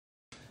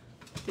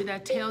Did I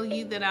tell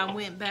you that I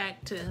went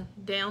back to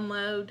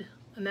download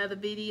another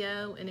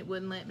video and it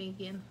wouldn't let me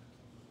again?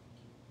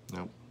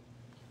 Nope.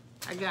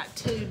 I got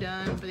 2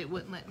 done, but it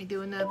wouldn't let me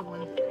do another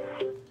one.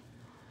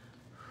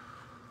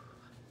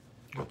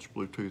 Got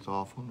your Bluetooth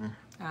off on there?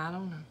 I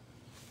don't know.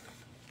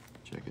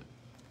 Check it.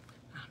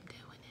 I'm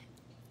doing it.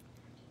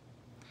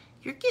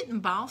 You're getting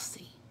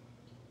bossy.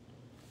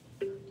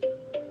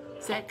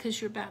 Is that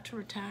because you're about to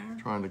retire?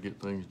 Trying to get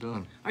things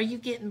done. Are you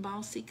getting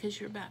bossy because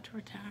you're about to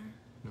retire?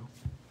 No.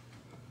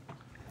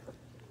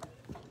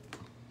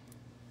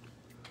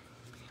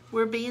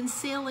 We're being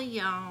silly,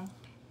 y'all.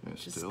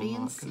 It's Just still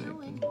being not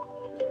silly. connecting.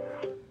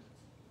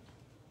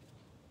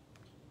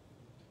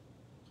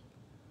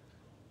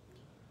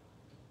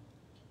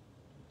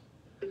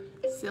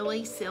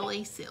 Silly,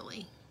 silly,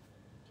 silly.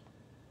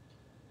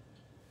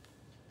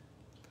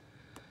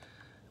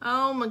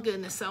 Oh my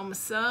goodness, oh my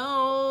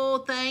soul.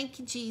 Thank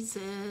you,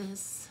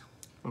 Jesus.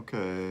 Okay,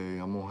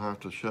 I'm gonna have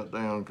to shut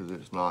down because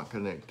it's not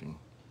connecting.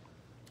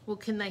 Well,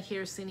 can they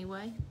hear us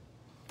anyway?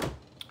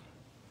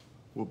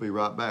 We'll be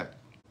right back.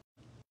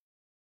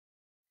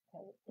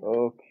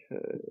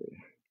 Okay.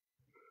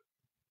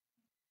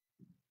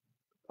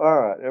 All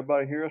right,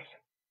 everybody hear us?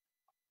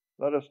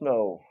 Let us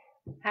know.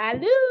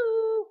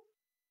 Hello.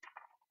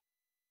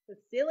 It's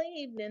a silly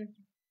evening.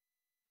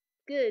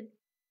 Good.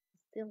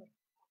 Silly.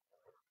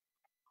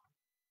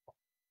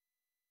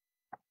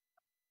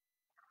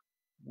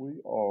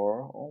 We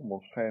are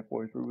almost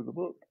halfway through with the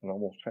book and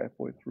almost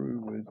halfway through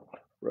with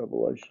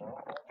Revelation.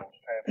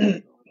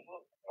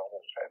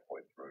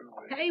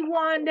 Hey,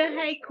 Wanda.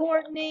 Hey,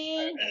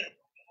 Courtney.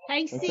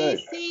 Hey, Okay.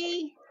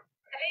 Cece.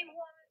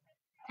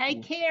 Hey,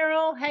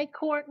 Carol. Hey,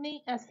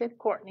 Courtney. I said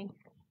Courtney.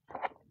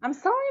 I'm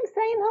sorry I'm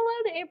saying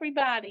hello to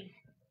everybody.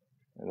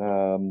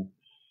 And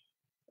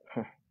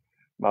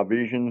my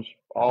vision's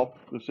off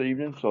this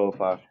evening, so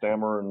if I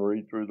stammer and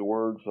read through the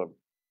words,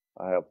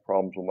 I have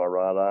problems with my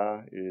right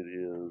eye.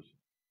 Is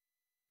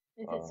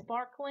it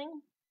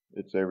sparkling?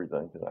 It's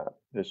everything tonight.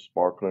 It's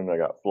sparkling. I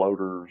got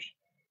floaters.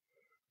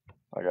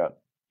 I got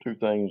 2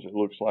 things that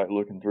looks like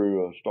looking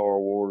through a Star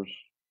Wars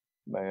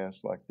mask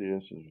like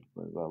this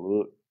as I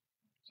look.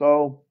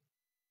 So,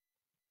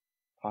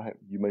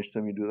 you may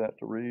still me do that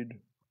to read.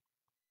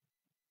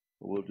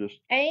 We'll just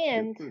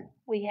And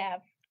we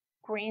have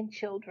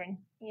grandchildren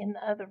in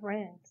the other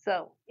room.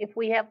 So if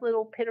we have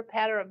little pitter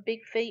patter of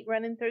big feet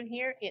running through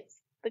here,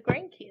 it's the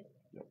grandkids.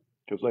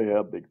 Because they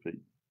have big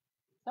feet.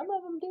 Some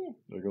of them do.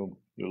 They're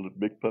little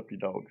big puppy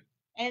dogs.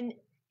 And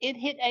it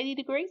hit 80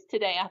 degrees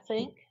today, I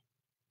think.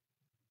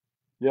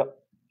 Yep.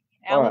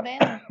 Alabama.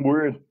 Right.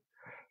 We're in,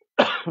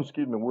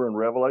 excuse me, we're in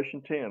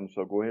Revelation 10,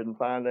 so go ahead and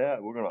find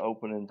out. We're going to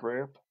open in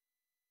prayer.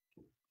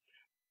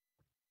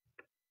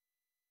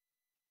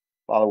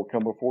 Father, we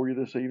come before you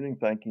this evening,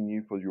 thanking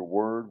you for your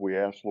word. We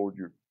ask, Lord,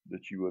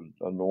 that you would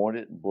anoint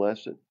it and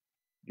bless it.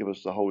 Give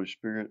us the Holy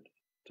Spirit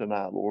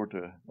tonight, Lord,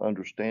 to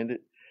understand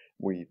it.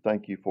 We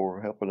thank you for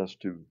helping us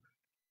to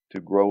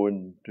grow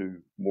and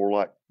to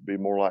be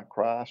more like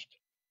Christ.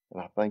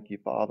 And I thank you,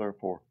 Father,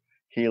 for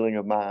healing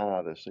of my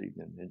eye this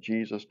evening. In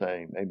Jesus'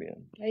 name,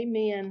 amen.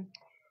 Amen.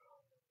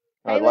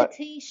 Hey,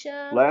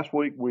 Letitia. Last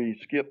week we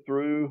skipped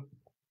through.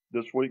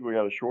 This week we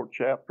got a short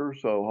chapter,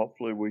 so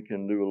hopefully we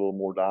can do a little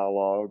more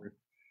dialogue.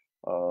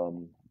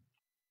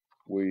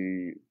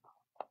 We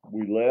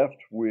left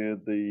with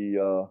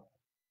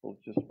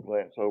let's just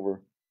glance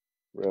over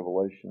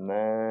Revelation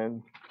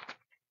 9.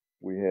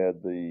 We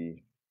had the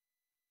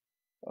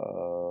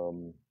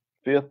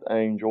 5th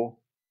angel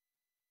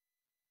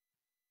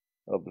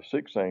of the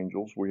 6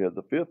 angels. We had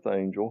the 5th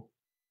angel.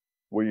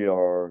 We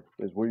are,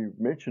 as we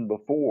mentioned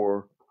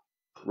before,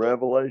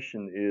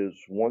 Revelation is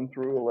 1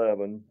 through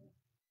 11,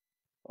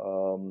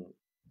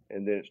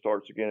 and then it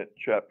starts again at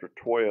chapter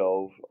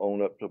 12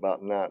 on up to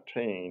about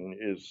 19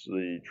 is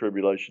the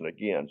tribulation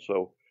again.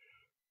 So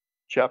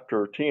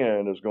chapter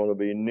 10 is going to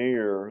be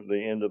near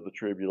the end of the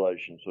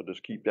tribulation. So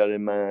just keep that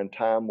in mind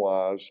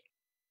time-wise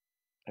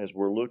as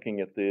we're looking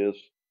at this.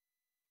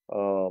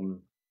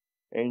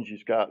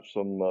 Angie's got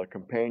some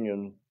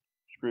companion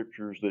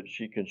scriptures that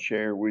she can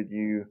share with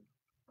you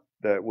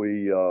that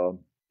we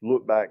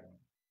look back.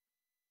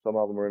 Some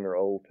of them are in our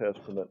Old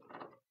Testament.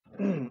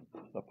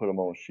 I put them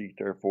on a sheet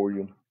there for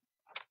you,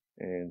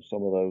 and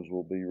some of those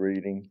we'll be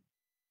reading.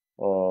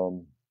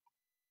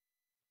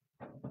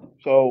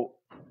 So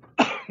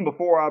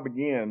before I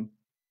begin,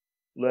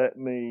 let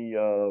me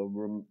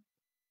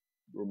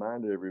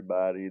remind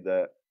everybody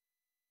that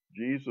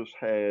Jesus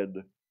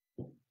had,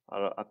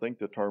 I think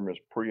the term is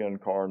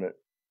pre-incarnate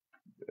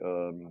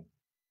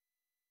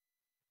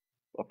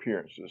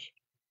appearances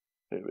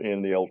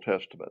in the Old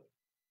Testament.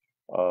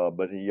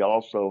 But he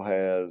also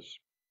has,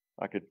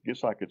 I could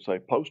say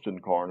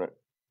post-incarnate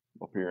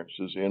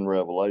appearances in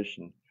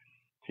Revelation.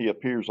 He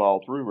appears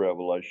all through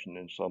Revelation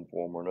in some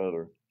form or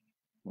another.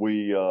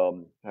 We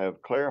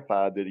have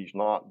clarified that he's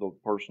not the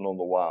person on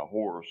the white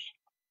horse.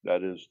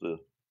 That is the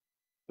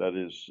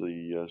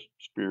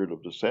spirit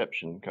of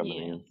deception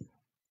coming in.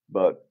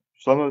 But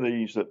some of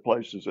these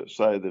places that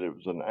say that it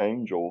was an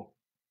angel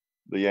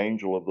the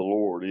angel of the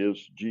Lord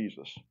is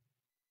Jesus,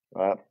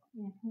 right?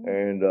 Mhm.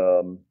 And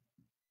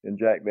in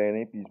Jack Van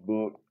Impe's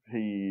book,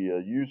 he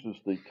uses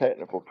the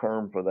technical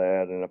term for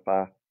that, and if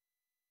I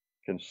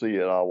can see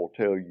it, I will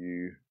tell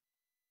you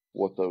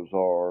what those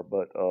are.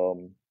 But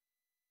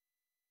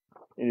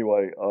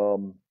anyway,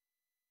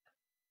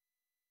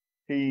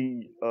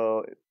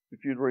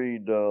 if you'd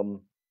read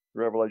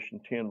Revelation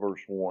 10,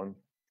 verse 1.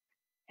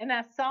 And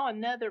I saw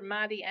another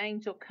mighty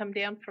angel come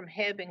down from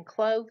heaven,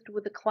 clothed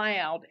with a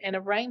cloud, and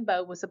a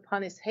rainbow was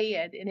upon his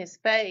head, and his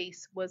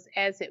face was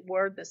as it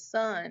were the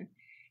sun,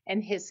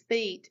 and his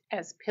feet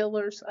as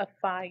pillars of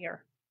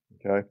fire.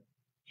 Okay,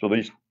 so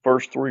these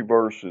first three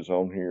verses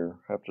on here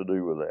have to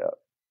do with that.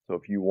 So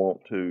if you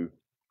want to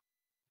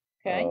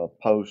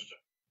post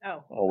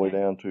all the way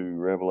down to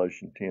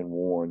Revelation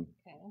 10:1,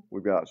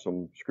 we've got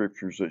some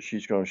scriptures that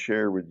she's going to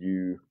share with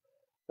you,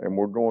 and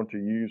we're going to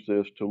use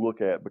this to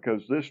look at,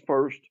 because this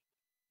first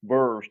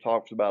verse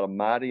talks about a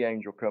mighty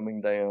angel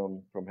coming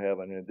down from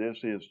heaven, and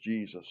this is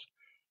Jesus.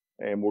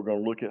 And we're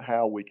going to look at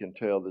how we can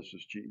tell this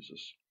is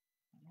Jesus.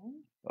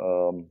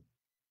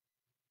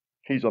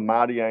 He's a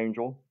mighty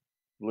angel,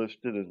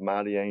 listed as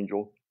mighty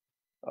angel.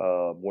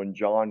 When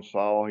John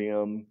saw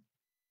him,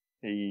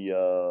 he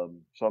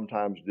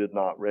sometimes did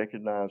not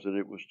recognize that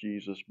it was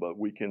Jesus, but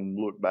we can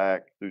look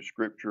back through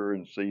Scripture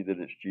and see that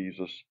it's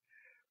Jesus.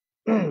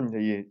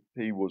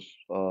 He was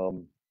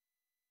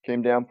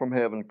came down from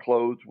heaven,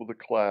 clothed with a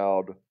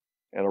cloud,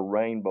 and a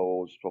rainbow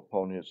was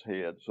upon his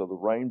head. So the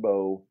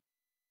rainbow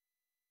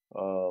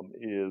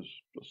is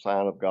a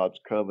sign of God's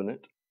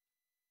covenant,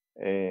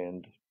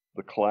 and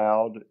the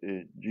cloud,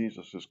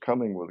 Jesus is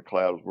coming with a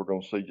cloud, as we're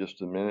going to see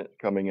just a minute,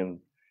 coming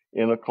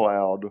in a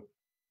cloud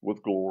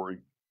with glory.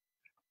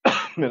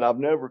 And I've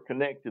never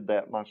connected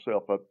that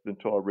myself up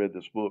until I read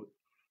this book,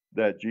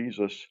 that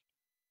Jesus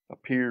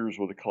appears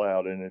with a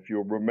cloud. And if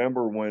you'll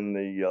remember, when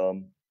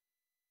the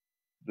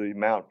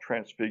Mount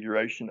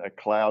Transfiguration, a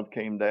cloud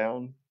came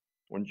down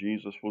when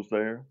Jesus was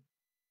there.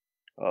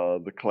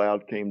 The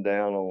cloud came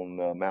down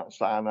on Mount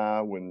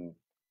Sinai when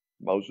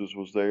Moses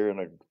was there, and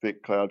a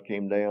thick cloud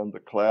came down. The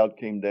cloud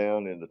came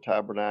down in the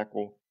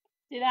tabernacle.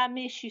 Did I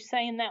miss you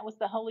saying that was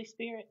the Holy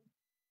Spirit?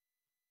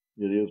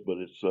 It is, but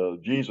it's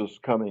Jesus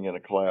coming in a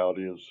cloud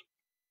is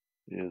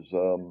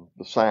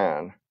the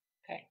sign.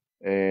 Okay.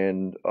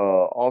 And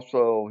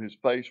also his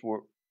face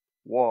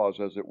was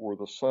as it were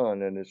the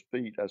sun, and his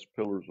feet as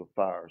pillars of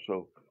fire.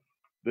 So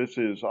this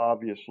is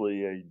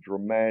obviously a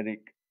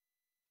dramatic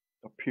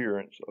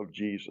appearance of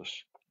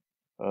Jesus.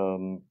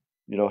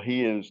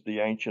 He is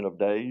the Ancient of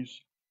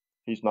Days.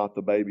 He's not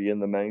the baby in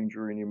the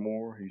manger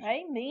anymore.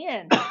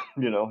 Amen.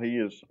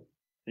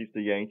 He's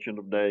the Ancient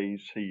of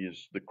Days. He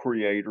is the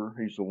Creator.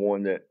 He's the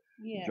one that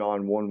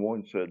John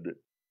 1:1 said that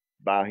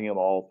by him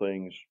all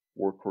things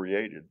were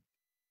created.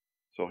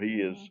 So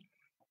he is,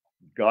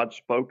 God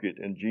spoke it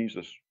and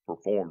Jesus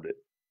performed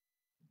it.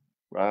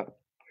 Right?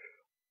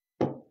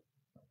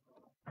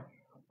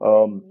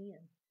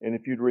 And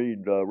if you'd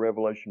read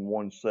Revelation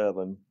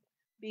 1:7.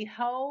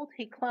 Behold,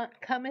 he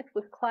cometh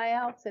with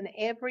clouds, and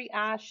every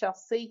eye shall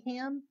see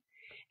him,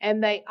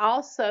 and they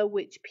also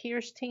which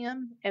pierced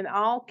him, and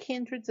all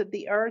kindreds of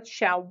the earth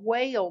shall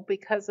wail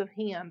because of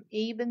him.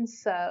 Even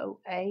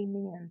so,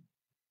 amen.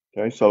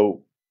 Okay,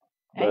 so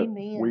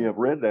amen. We have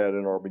read that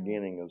in our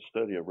beginning of the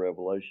study of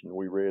Revelation.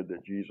 We read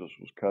that Jesus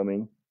was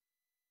coming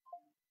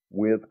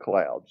with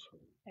clouds.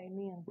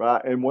 Amen.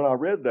 Right, and when I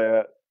read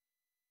that,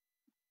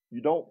 you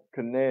don't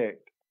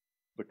connect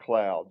the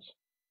clouds.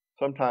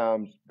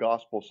 Sometimes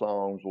gospel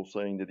songs will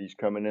sing that he's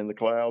coming in the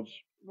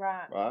clouds.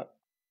 Right.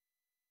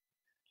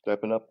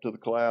 Stepping up to the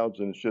clouds,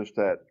 and it's just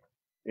that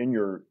in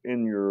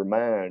your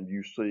mind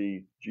you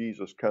see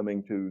Jesus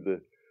coming to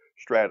the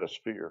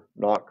stratosphere,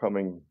 not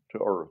coming to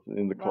earth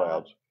in the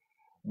clouds.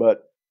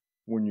 But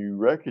when you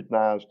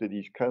recognize that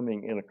he's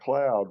coming in a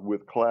cloud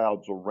with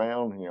clouds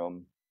around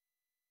him,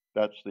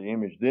 that's the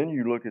image. Then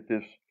you look at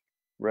this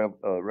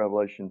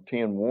Revelation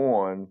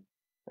 10:1,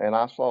 and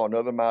I saw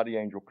another mighty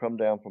angel come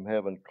down from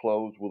heaven,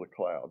 clothed with a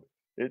cloud.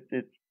 It's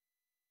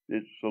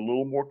a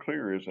little more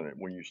clear, isn't it,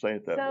 when you say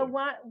it that way? So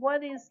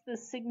what is the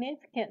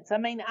significance? I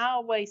mean, I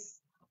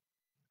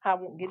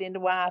won't get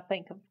into why I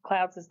think of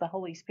clouds as the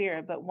Holy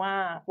Spirit, but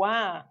why?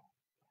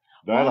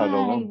 That I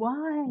don't know.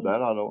 Why?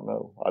 That I don't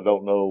know. I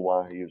don't know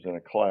why he is in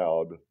a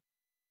cloud,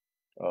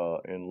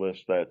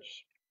 unless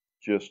that's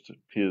just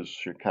his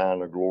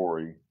Shekinah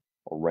glory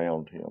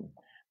around him.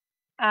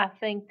 I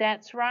think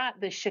that's right,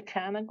 the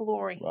Shekinah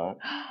glory. Right.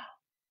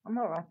 I'm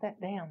going to write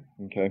that down.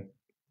 Okay.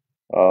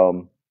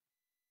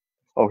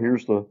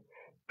 Here's the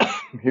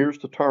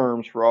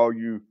terms for all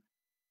you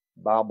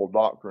Bible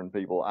doctrine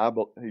people.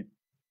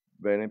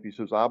 Van Impe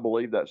says, I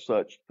believe that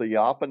such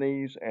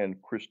theophanies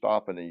and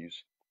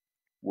Christophanies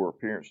were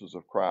appearances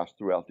of Christ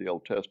throughout the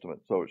Old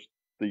Testament. So it's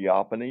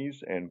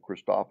theophanies and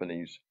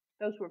Christophanies.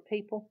 Those were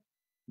people?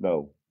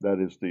 No, that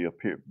is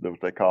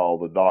what they call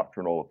the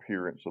doctrinal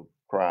appearance of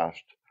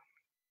Christ,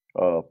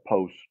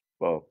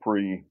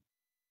 pre.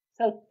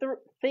 So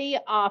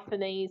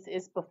theophanies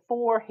is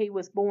before he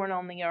was born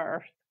on the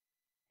earth,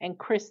 and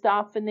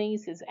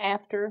Christophanies is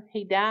after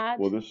he died.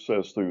 Well, this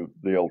says through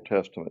the Old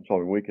Testament. So I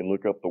mean, we can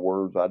look up the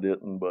words. I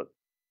didn't, but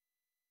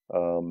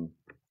and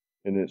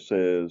it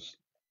says,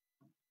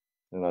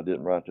 and I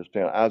didn't write this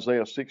down.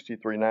 Isaiah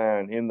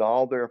 63:9. In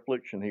all their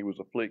affliction he was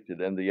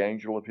afflicted, and the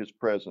angel of his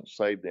presence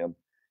saved them.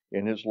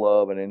 In his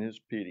love and in his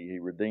pity he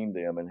redeemed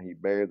them, and he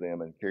bare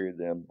them and carried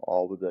them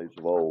all the days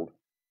of old.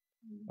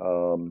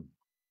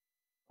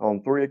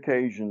 On 3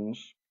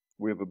 occasions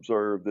we have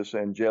observed this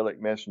angelic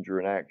messenger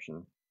in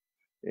action.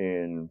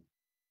 In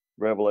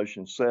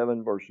Revelation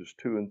 7 verses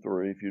 2 and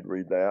 3, if you'd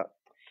read that.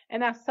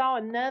 And I saw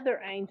another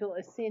angel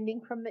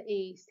ascending from the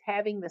east,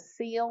 having the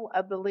seal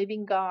of the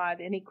living God,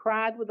 and he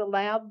cried with a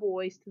loud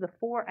voice to the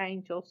 4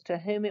 angels to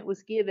whom it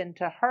was given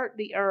to hurt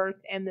the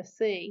earth and the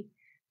sea,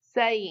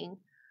 saying,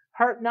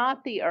 Hurt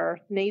not the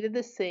earth, neither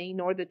the sea,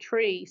 nor the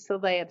trees, so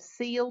they have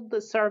sealed the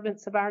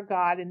servants of our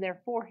God in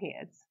their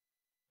foreheads.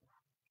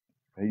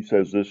 He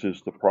says this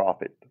is the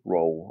prophet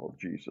role of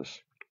Jesus.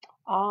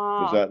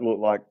 Does that look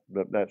like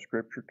that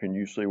scripture? Can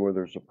you see where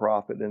there's a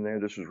prophet in there?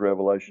 This is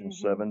Revelation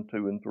 7,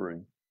 2 and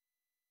 3.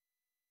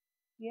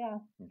 Yeah.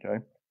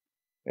 Okay.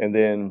 And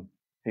then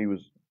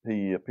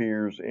he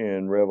appears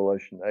in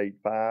Revelation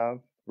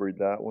 8:5. Read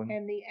that one.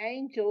 And the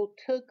angel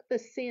took the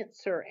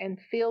censer and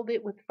filled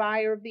it with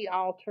fire of the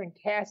altar and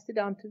cast it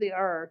onto the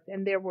earth.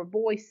 And there were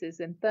voices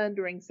and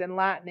thunderings and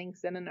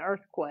lightnings and an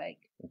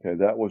earthquake. Okay,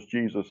 that was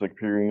Jesus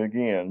appearing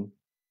again.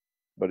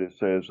 But it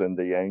says, and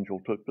the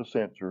angel took the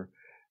censer,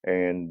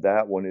 and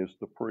that one is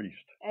the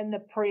priest. And the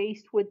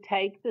priest would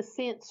take the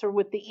censer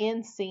with the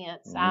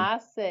incense. I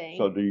see.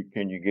 So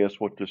can you guess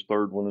what this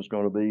third one is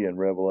going to be in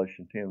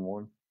Revelation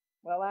 10:1?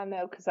 Well, I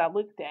know because I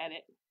looked at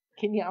it.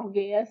 Can y'all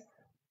guess?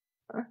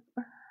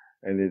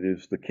 And it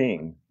is the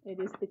king. It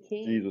is the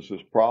king. Jesus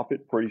is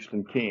prophet, priest,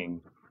 and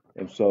king.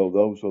 And so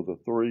those are the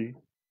 3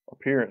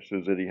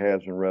 appearances that he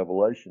has in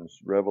Revelations.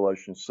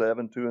 Revelation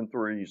 7, 2 and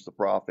 3, he's the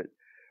prophet.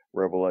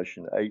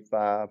 Revelation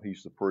 8:5,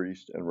 he's the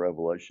priest. And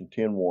Revelation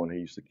 10:1,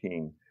 he's the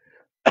king.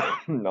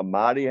 A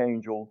mighty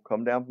angel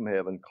come down from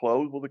heaven,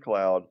 clothed with a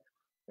cloud,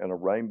 and a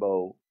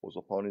rainbow was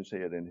upon his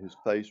head, and his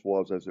face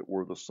was as it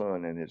were the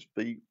sun, and his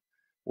feet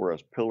were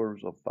as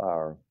pillars of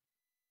fire.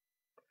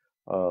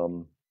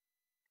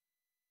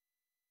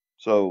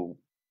 So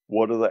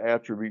what do the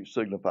attributes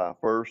signify?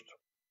 First,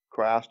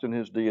 Christ in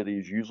his deity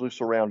is usually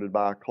surrounded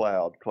by a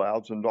cloud.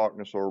 Clouds and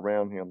darkness are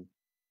around him.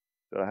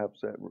 Did I have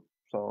that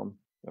psalm?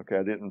 Okay,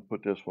 I didn't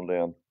put this one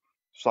down.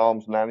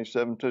 Psalms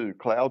 97:2.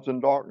 Clouds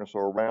and darkness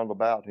are around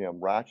about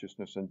him.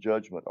 Righteousness and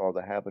judgment are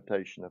the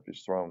habitation of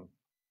his throne.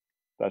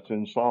 That's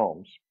in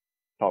Psalms.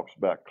 Talks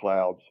about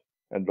clouds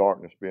and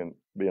darkness being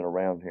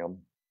around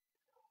him.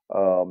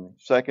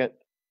 Second,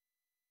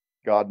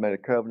 God made a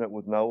covenant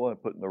with Noah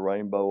and putting the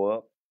rainbow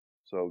up.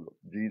 So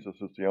Jesus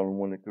is the only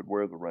one that could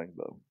wear the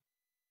rainbow.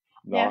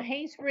 Now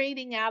he's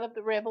reading out of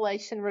the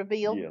Revelation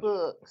Revealed Yes.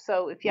 book.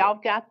 So if y'all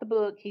have got the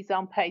book, he's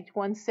on page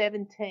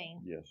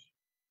 117. Yes.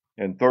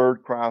 And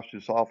third, Christ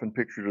is often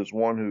pictured as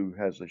one who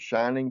has a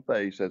shining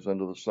face as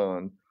under the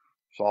sun.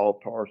 Saul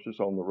of Tarsus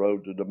on the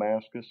road to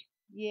Damascus.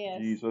 Yes.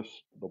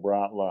 Jesus, the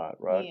bright light,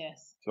 right?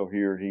 Yes. So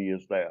here he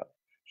is that.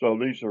 So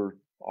these are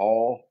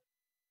all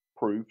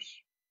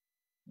proofs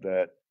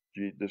that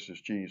this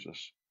is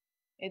Jesus.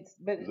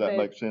 Does that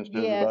make sense to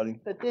everybody?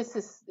 But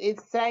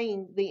it's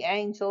saying the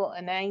angel,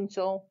 an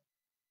angel,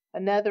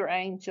 another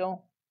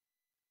angel.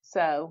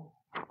 So.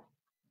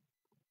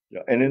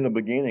 Yeah, and in the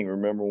beginning,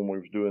 remember when we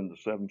was doing the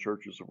 7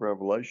 churches of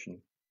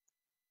Revelation,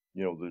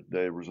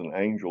 there was an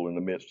angel in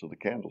the midst of the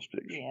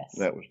candlesticks. Yes.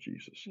 That was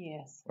Jesus.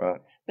 Yes.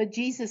 Right. But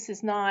Jesus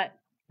is not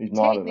He's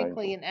not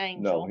technically an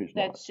angel. No, he's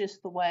not. That's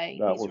just the way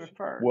he's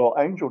referred. Well,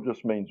 angel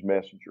just means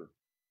messenger.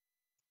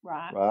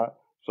 Right. Right.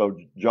 So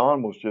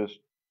John was just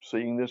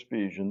seeing this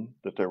vision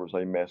that there was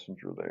a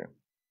messenger there.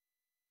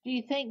 Do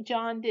you think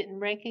John didn't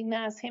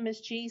recognize him as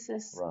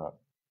Jesus? Right.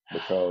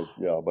 Because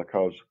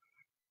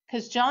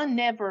John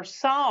never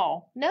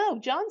saw. No,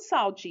 John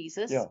saw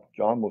Jesus. Yeah,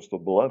 John was the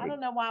beloved. I don't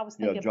know why I was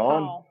thinking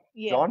John, Paul.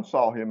 Yeah. John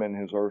saw him in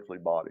his earthly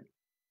body.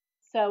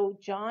 So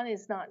John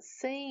is not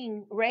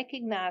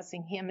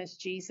recognizing him as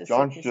Jesus.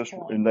 John's at this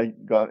point.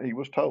 and he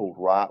was told,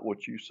 write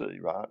what you see,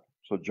 right?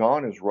 So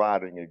John is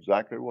writing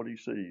exactly what he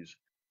sees.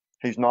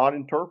 He's not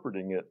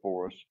interpreting it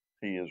for us.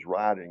 He is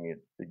writing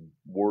it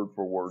word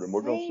for word, and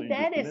we're going to see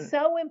that is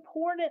so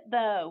important,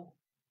 though,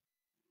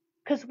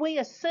 because we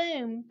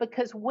assume,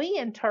 because we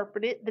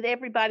interpret it, that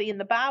everybody in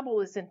the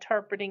Bible is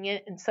interpreting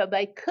it, and so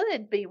they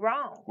could be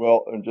wrong.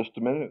 Well, in just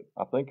a minute,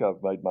 I think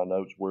I've made my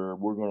notes where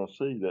we're going to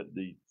see that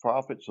the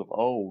prophets of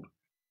old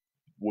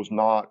was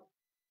not.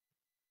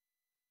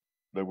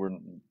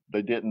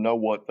 They didn't know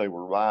what they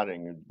were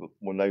writing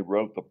when they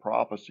wrote the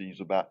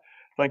prophecies about.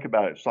 Think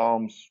about it.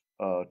 Psalms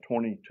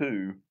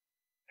 22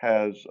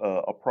 has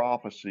a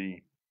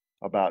prophecy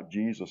about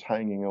Jesus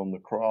hanging on the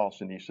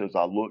cross, and he says,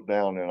 I looked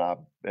down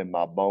and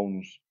my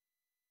bones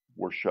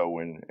were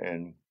showing,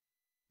 and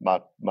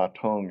my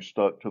tongue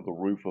stuck to the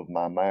roof of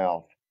my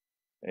mouth,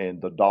 and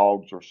the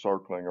dogs are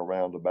circling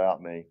around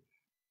about me.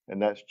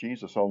 And that's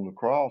Jesus on the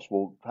cross.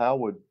 Well, how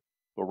would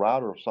the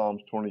writer of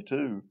Psalms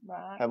 22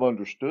 Right. have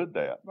understood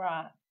that.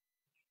 Right.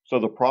 So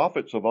the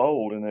prophets of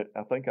old, and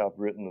I think I've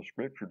written the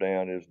scripture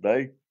down, is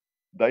they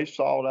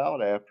sought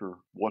out after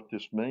what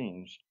this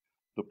means,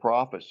 the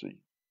prophecy.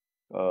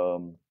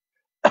 The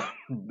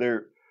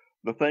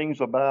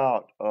things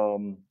about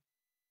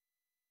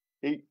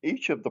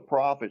each of the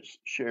prophets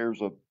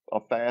shares a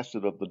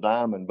facet of the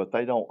diamond, but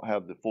they don't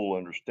have the full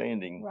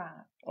understanding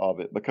Right. of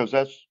it, because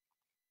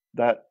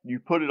that you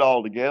put it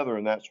all together,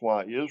 and that's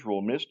why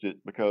Israel missed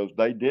it, because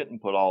they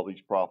didn't put all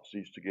these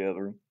prophecies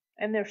together.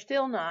 And they're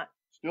still not.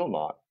 Still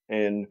not.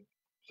 And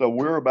so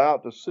we're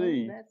about to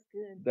see that's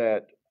good.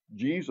 that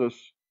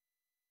Jesus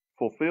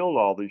fulfilled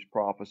all these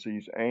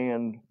prophecies,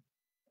 and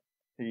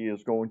he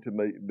is going to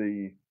make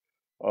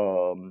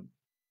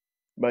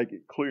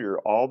it clear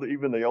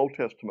even the Old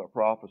Testament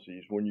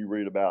prophecies. When you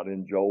read about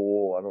in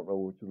Joel, I don't know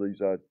which of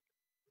these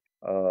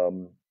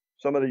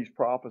some of these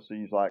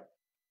prophecies like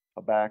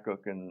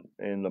Habakkuk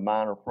and the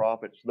minor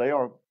prophets, they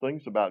are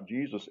things about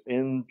Jesus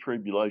in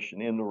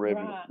tribulation, in the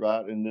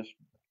right in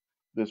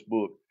this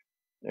book.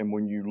 And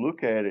when you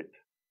look at it,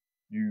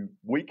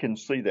 we can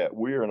see that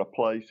we're in a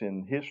place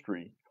in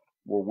history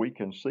where we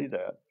can see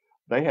that.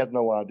 They had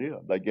no idea.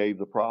 They gave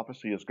the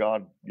prophecy as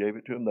God gave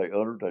it to them. They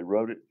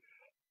wrote it,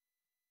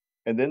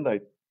 and then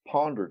they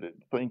pondered it,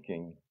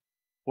 thinking,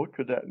 what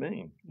could that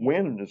mean?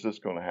 When is this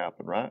going to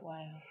happen, right?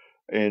 Wow.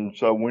 And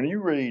so when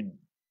you read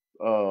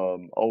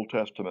Old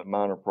Testament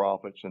minor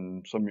prophets,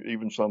 and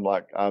even some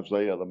like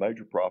Isaiah, the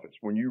major prophets,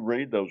 when you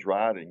read those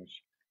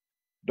writings,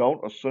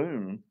 don't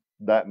assume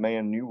that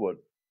man knew what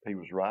he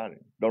was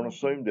writing. Don't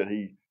assume that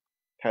he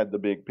had the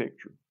big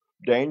picture.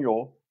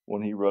 Daniel,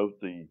 when he wrote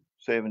the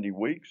 70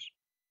 weeks,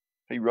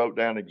 he wrote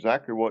down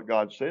exactly what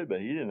God said,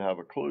 but he didn't have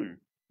a clue.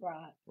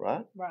 Right.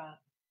 Right? Right.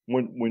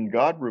 When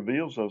God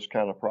reveals those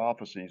kind of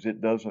prophecies,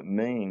 it doesn't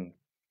mean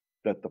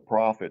that the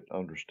prophet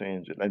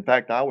understands it. In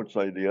fact, I would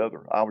say the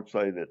other. I would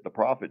say that the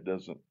prophet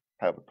doesn't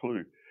have a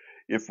clue.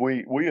 If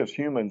we as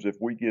humans, if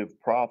we give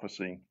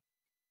prophecy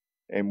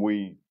and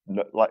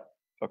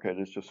okay,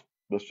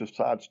 let's just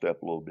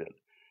sidestep a little bit.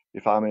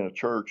 If I'm in a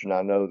church and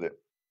I know that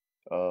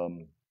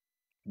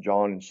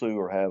John and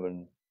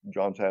Sue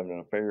John's having an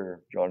affair,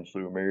 John and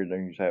Sue are married,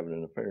 then he's having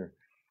an affair,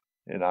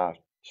 and I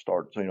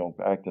start,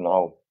 acting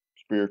all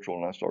spiritual,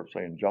 and I start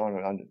saying, John,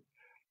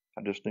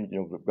 I just think,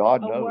 that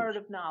God knows. A word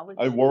of knowledge.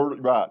 A word,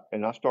 right.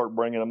 And I start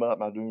bringing them up.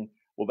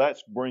 Well,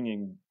 that's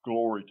bringing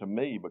glory to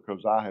me,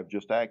 because I have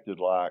just acted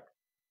like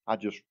I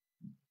just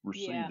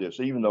received this,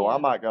 even though I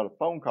might got a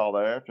phone call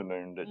that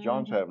afternoon that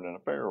John's having an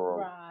affair.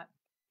 Right.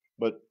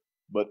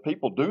 But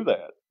people do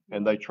that,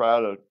 and they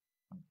try to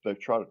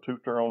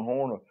toot their own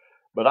horn.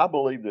 But I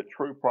believe that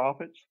true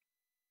prophets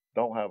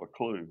don't have a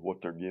clue what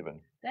they're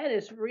given. That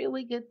is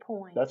really good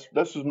point.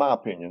 This is my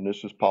opinion.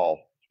 This is Paul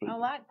speaking. I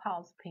like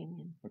Paul's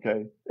opinion.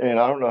 Okay. And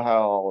I don't know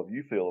how all of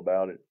you feel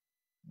about it,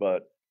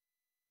 but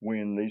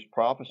when these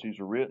prophecies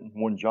are written,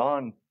 when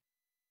John,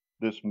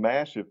 this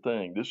massive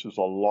thing, this is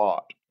a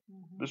lot.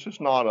 This is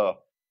not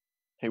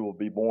he will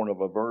be born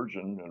of a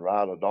virgin and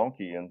ride a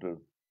donkey into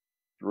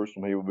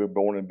Jerusalem. He will be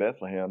born in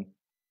Bethlehem.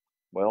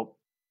 Well,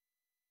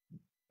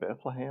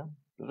 Bethlehem?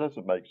 That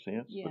doesn't make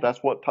sense. Yeah. But that's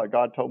what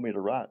God told me to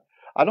write.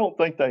 I don't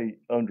think they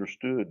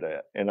understood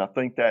that. And I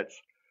think that's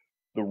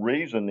the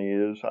reason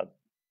is that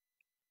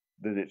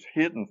it's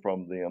hidden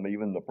from them,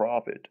 even the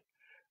prophet.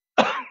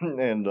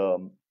 And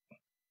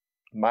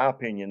my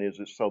opinion is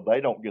it's so they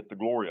don't get the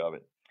glory of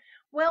it.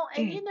 Well,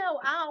 and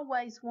I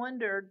always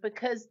wondered,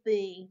 because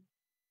the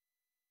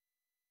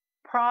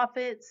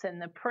prophets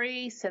and the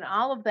priests and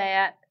all of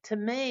that, to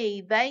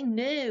me, they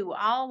knew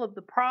all of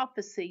the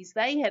prophecies.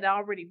 They had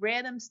already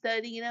read them,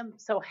 studied them.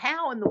 So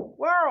how in the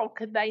world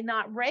could they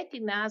not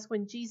recognize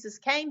when Jesus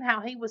came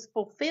how he was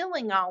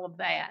fulfilling all of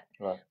that?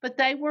 Right. But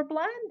they were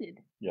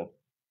blinded. Yeah.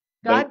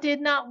 God did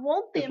not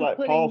want them it's like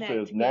putting Paul that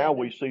says, together. now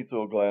we see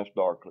through a glass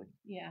darkly.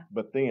 Yeah.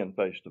 But then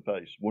face to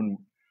face. When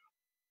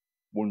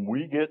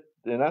we get,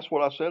 and that's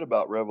what I said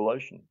about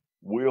Revelation.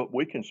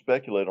 We can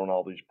speculate on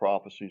all these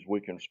prophecies. We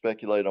can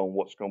speculate on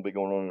what's going to be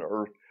going on the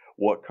earth,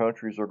 what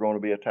countries are going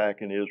to be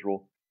attacking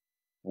Israel,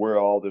 where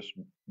all this,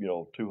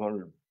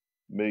 200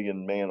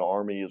 million man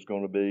army is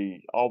going to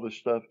be, all this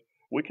stuff.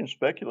 We can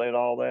speculate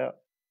all that.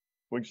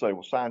 We can say,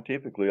 well,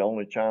 scientifically,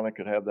 only China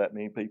could have that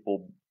many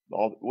people.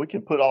 We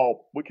can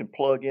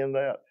plug in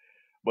that,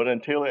 but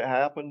until it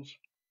happens,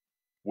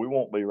 we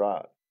won't be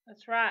right.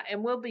 That's right,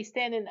 and we'll be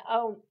standing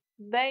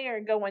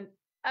there going,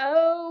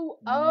 oh,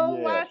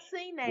 yes. I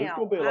see now. There's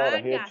going to be a lot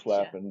of head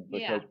slapping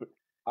because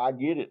I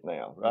get it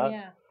now, right?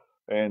 Yeah.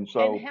 And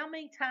how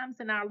many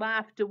times in our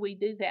life do we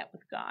do that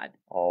with God?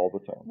 All the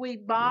time. We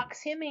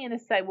box him in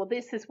and say, well,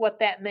 this is what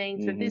that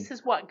means, or this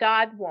is what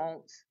God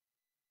wants.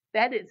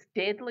 That is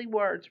deadly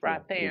words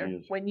right there.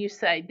 It is. When you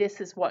say,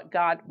 this is what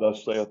God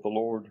wants. Thus saith the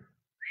Lord.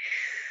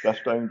 That's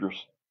dangerous.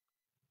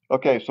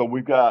 Okay, so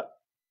we got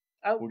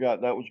that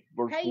was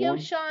verse 1. Hey,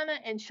 Yoshana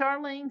and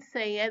Charlene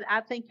said,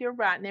 I think you're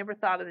right. Never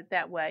thought of it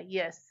that way.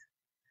 Yes.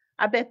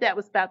 I bet that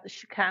was about the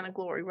Shekinah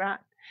glory, right?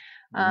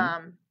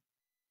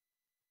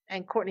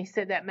 And Courtney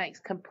said that makes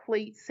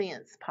complete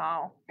sense,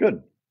 Paul.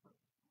 Good.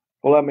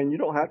 Well, I mean, you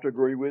don't have to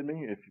agree with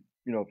me if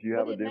you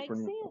have But a it makes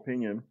different sense.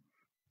 opinion.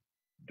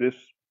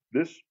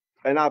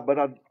 But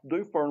I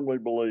do firmly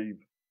believe,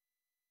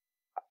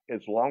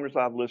 as long as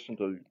I've listened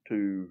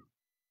to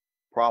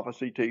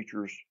prophecy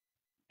teachers,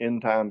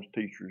 end times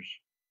teachers,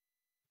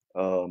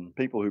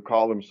 people who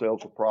call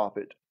themselves a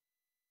prophet,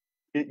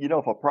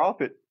 if a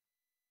prophet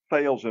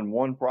fails in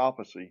one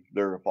prophecy,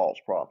 they're a false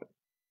prophet.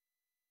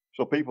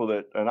 So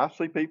and I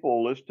see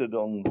people listed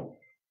on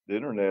the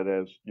internet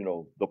as,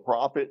 the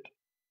prophet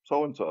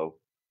so and so.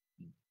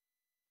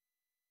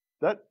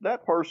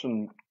 That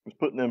person is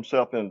putting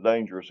themselves in a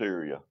dangerous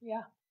area.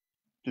 Yeah.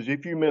 Because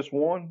if you miss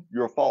one,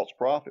 you're a false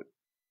prophet.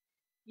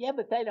 Yeah,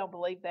 but they don't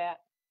believe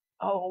that.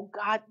 Oh,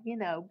 God,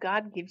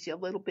 God gives you a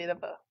little bit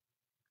of a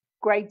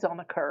grades on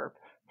a curve.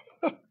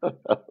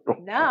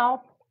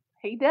 No,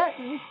 he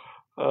doesn't.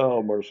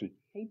 Oh, mercy.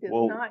 He does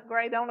not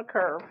grade on a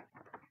curve.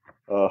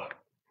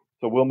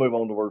 So we'll move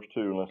on to verse 2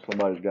 unless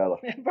somebody's got a...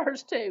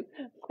 Verse 2.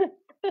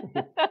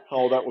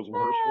 Oh, that was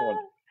verse 1.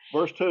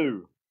 Verse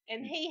 2.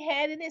 And he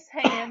had in his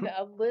hand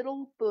a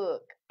little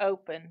book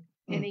open,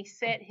 and he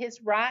set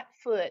his right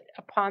foot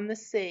upon the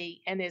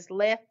sea and his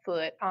left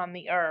foot on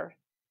the earth.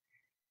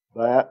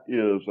 That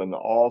is an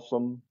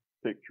awesome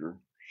picture.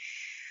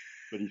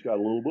 But he's got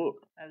a little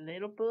book. A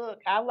little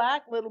book. I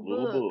like little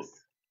books. Book.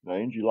 Now,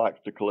 Angie likes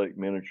to collect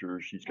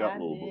miniatures. She's got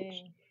little books.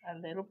 A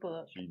little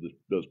book. She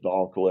does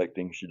doll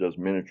collecting. She does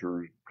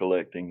miniature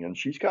collecting, and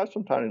she's got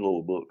some tiny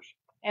little books.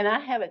 And I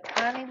have a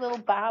tiny little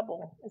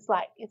Bible. It's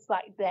like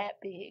that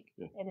big,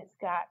 and it's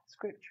got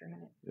scripture in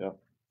it. Yeah.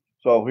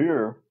 So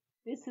here.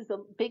 This is a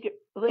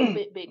little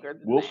bit bigger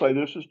than we'll that. say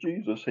this is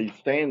Jesus. He's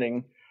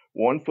standing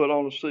 1 foot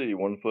on the sea,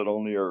 1 foot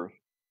on the earth.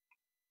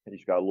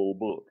 He's got a little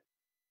book.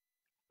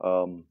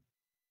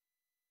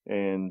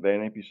 And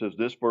Van Impe says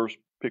this verse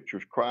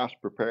pictures Christ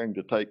preparing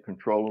to take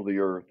control of the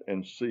earth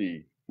and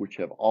sea, which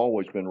have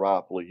always been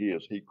rightfully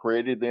his. He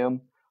created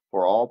them,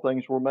 for all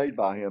things were made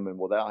by him, and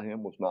without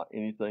him was not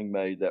anything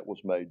made that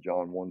was made,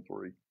 John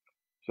 1:3.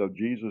 So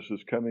Jesus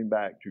is coming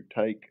back to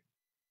take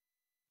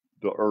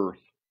the earth.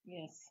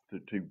 Yes.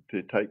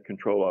 To take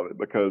control of it.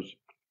 Because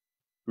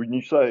when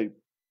you say,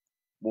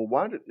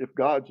 well, if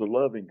God's a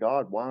loving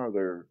God, why is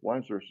there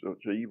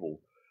such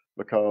evil?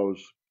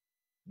 Because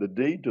the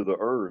deed to the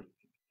earth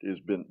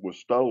was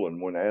stolen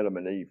when Adam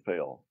and Eve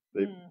fell.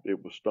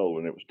 It was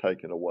stolen. It was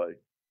taken away.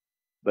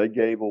 They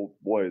gave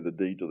away the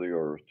deed to the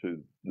earth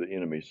to the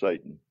enemy,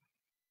 Satan.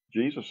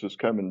 Jesus is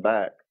coming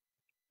back.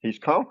 He's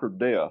conquered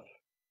death,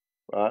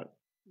 right?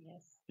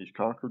 Yes. He's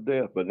conquered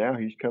death, but now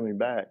he's coming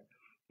back.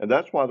 And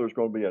that's why there's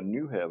going to be a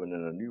new heaven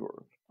and a new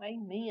earth.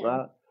 Amen.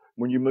 Right?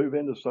 When you move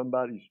into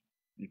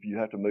if you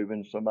have to move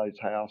into somebody's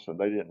house and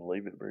they didn't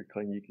leave it very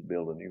clean, you can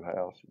build a new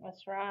house.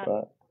 That's right.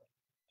 Right?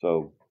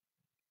 So,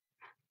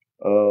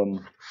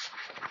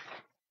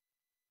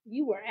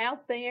 you were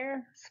out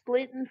there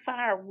splitting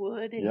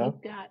firewood, and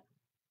you've got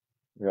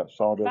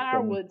sawdust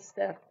firewood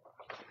stuff.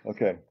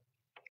 Okay.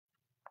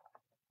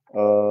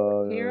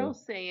 Carol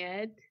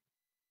said,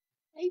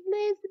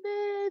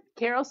 Elizabeth.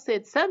 Carol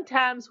said,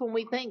 sometimes when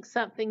we think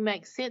something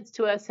makes sense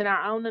to us in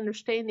our own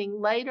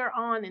understanding, later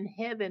on in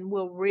heaven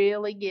we'll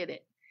really get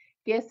it.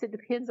 Yes, it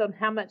depends on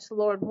how much the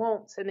Lord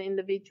wants an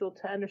individual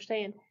to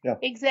understand. Yeah.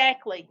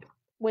 Exactly.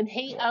 When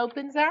he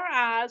opens our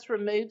eyes,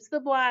 removes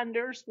the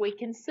blinders, we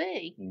can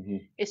see. Mm-hmm.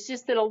 It's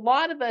just that a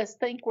lot of us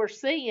think we're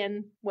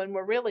seeing when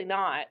we're really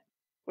not.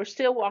 We're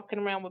still walking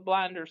around with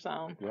blinders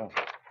on. Yeah.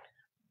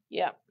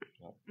 Yep.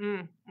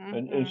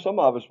 And some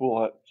of us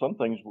some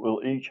things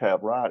we'll each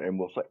have right, and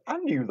we'll say, I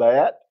knew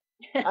that.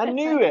 I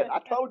knew it. I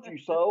told you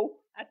so.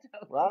 I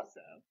told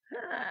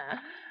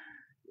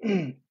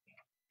you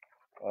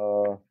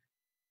so.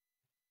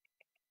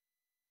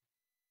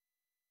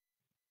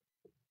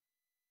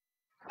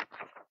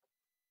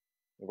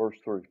 Verse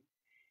 3.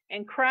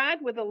 And cried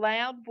with a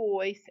loud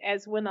voice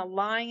as when a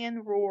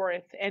lion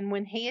roareth, and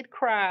when he had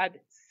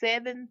cried,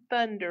 7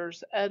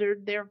 thunders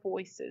uttered their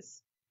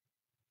voices.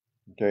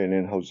 Okay, and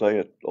then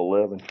Hosea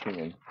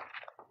 11:10.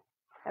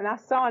 And I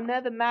saw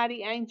another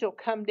mighty angel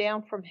come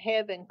down from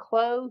heaven,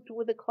 clothed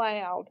with a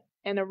cloud,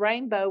 and a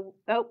rainbow.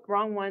 Oh,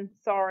 wrong one.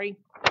 Sorry.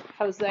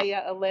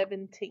 Hosea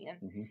 11:10.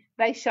 Mm-hmm.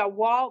 They shall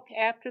walk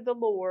after the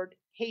Lord.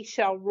 He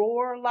shall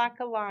roar like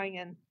a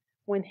lion.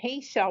 When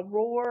he shall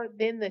roar,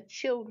 then the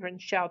children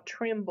shall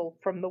tremble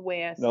from the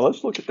west. Now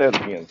let's look at that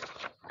again.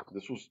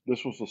 This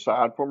was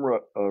aside from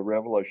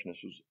Revelation.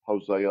 This is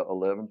Hosea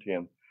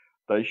 11:10.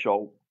 They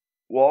shall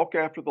walk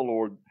after the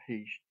Lord.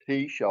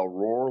 He shall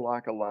roar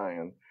like a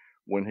lion.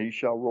 When he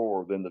shall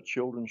roar, then the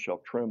children shall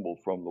tremble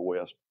from the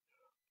west.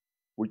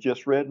 We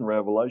just read in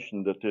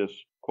Revelation that this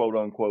quote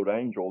unquote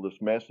angel, this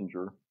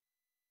messenger,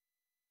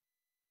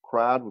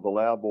 cried with a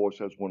loud voice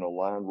as when a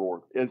lion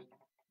roared.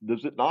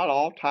 Does it not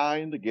all tie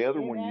in together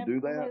when you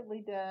do that? It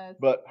absolutely does.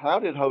 But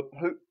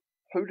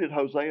who did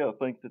Hosea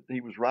think that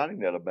he was writing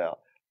that about?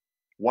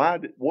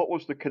 What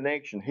was the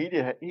connection?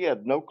 He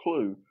had no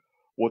clue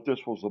what this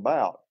was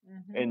about.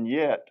 Mm-hmm. And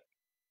yet,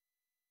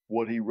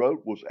 what he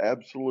wrote was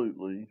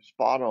absolutely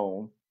spot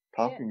on,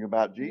 talking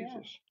about Yeah.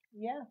 Jesus,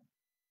 Yeah.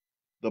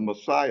 the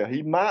Messiah.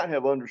 He might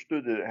have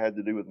understood that it had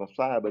to do with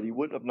Messiah, but he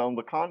wouldn't have known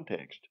the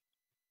context,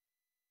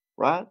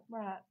 right?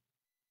 Right.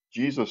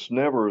 Jesus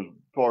never, as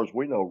far as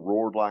we know,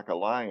 roared like a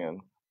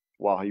lion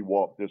while he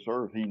walked this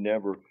earth. He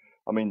never,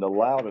 I mean, the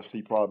loudest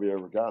he probably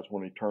ever got is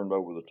when he turned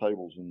over the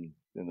tables in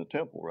the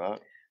temple, right?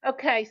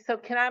 Okay, so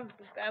can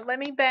I let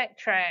me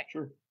backtrack.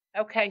 Sure.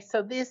 Okay,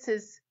 so this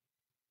is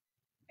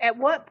at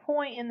what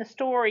point in the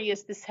story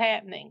is this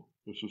happening?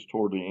 This is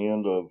toward the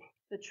end of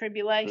The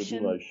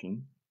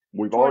tribulation.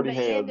 We've Toward already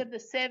the had end of the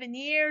 7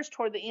 years,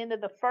 toward the end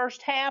of the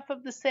first half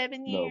of the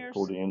 7 no, years,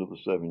 toward the end of the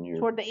 7 years.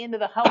 toward the end of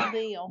the whole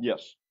deal.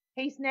 Yes,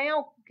 He's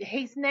now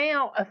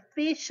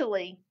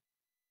officially,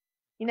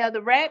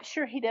 the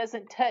rapture, he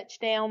doesn't touch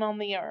down on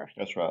the earth.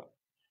 that's right.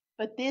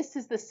 But this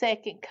is the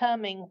second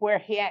coming where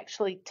he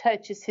actually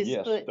touches his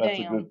Yes, foot that's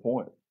down. a good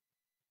point.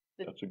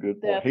 The- That's a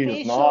good The point. He is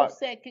official not.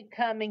 second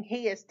coming,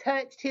 he has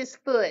touched his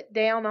foot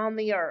down on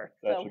the earth.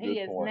 That's So a he good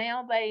is point.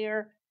 now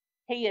there.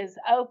 He is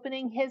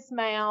opening his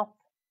mouth,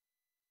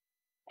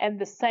 and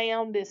the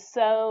sound is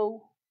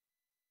so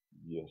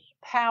Yes.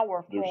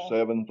 powerful. There's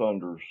 7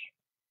 thunders.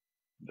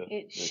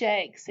 It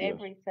shakes yes,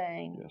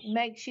 everything. yes.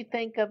 Makes you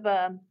think of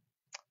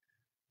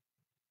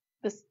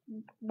this.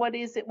 What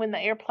is it when the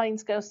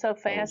airplanes go so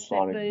fast?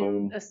 Sonic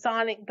boom. A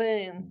sonic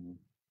boom.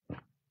 Mhm.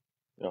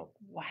 Yeah.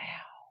 Wow.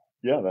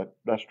 Yeah,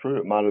 that's true.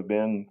 It might have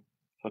been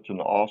such an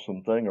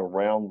awesome thing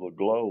around the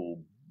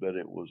globe that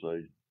it was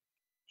a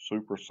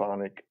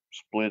supersonic,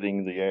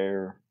 splitting the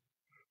air,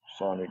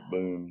 sonic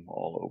boom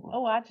all over.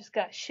 Oh, I just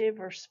got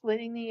shivers,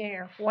 splitting the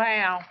air.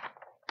 Wow.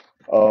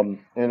 And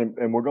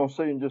we're going to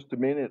see in just a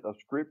minute a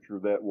scripture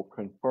that will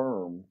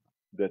confirm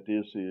that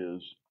this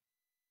is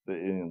the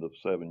end of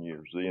 7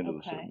 years, the end of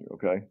the 7 years,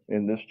 okay,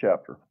 in this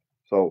chapter.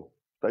 So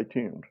stay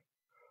tuned.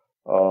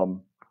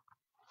 And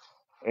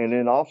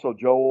then also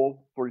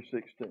Joel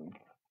 3:16.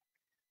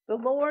 The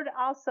Lord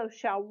also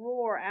shall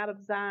roar out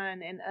of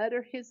Zion and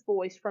utter his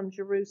voice from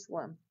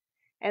Jerusalem,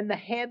 and the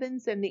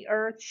heavens and the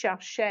earth shall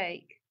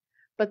shake.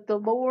 But the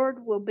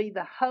Lord will be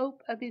the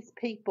hope of his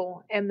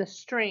people and the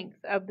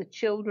strength of the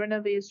children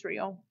of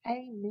Israel.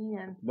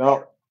 Amen.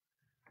 Now,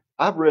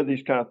 I've read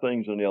these kind of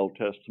things in the Old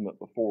Testament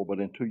before, but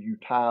until you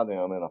tie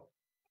them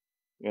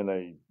in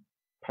a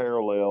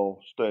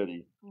parallel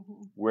study,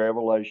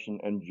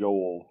 Revelation and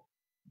Joel,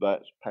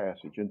 that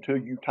passage, until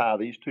you tie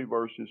these two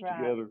verses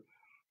together,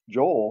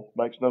 Joel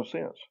makes no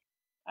sense.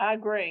 I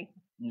agree.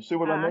 You see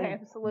what I mean?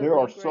 Absolutely there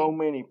are agree. so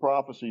many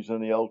prophecies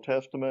in the Old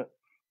Testament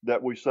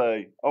that we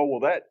say, oh, well,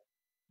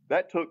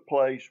 that took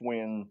place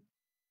when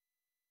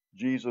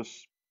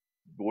Jesus,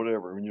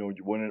 whatever,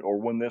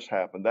 when this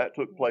happened. That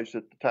took place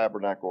at the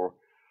tabernacle.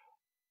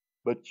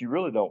 But you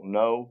really don't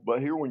know.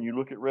 But here, when you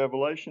look at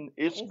Revelation,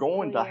 it's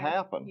going to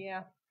happen.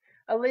 Yeah.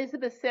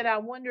 Elizabeth said, I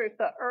wonder if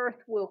the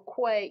earth will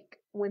quake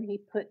when he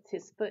puts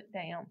his foot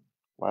down.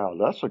 Wow,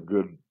 that's a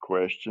good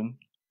question.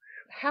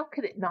 How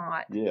could it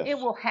not? Yes. It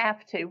will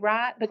have to,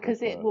 right? Because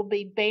That's it right. will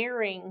be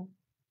bearing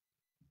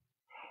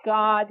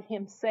God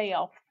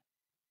himself.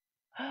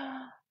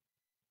 Wow.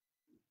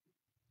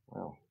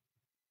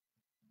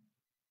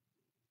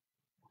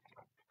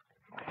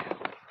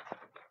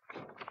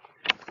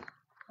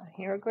 I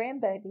hear a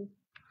grandbaby.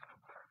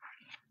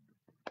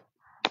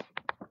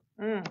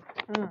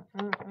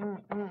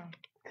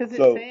 Because it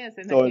says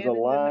in the so as heavens a and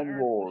lion the earth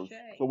roars. will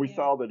shake. So we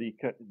saw that he's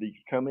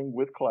coming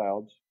with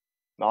clouds,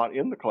 not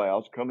in the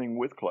clouds, coming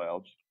with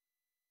clouds.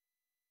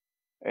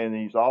 And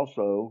he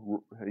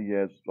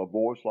has a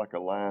voice like a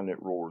lion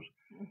that roars.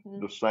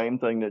 The same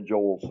thing that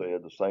Joel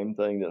said, the same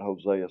thing that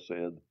Hosea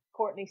said.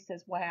 Courtney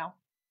says, wow.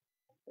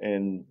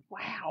 And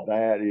wow.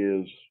 That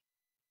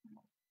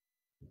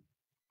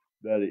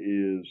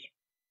is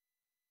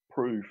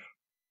proof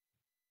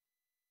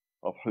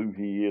of who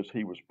he is.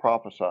 He was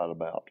prophesied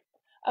about.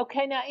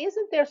 Okay, now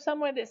isn't there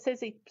somewhere that says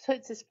he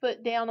puts his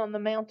foot down on the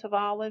Mount of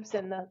Olives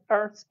and the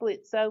earth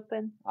splits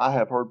open? I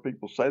have heard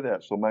people say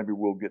that, so maybe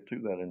we'll get to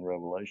that in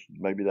Revelation.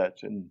 Maybe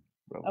that's in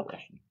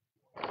Revelation.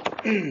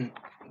 Okay.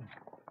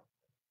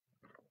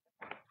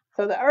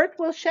 So the earth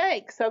will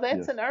shake. So that's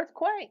Yes. an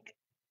earthquake.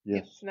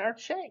 Yes. It's an earth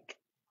shake.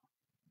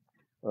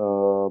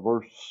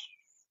 Verse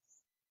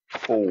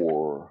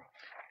 4.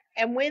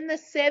 And when the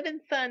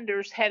 7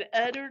 thunders had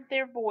uttered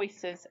their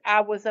voices,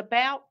 I was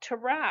about to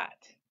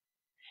write.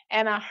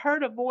 And I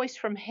heard a voice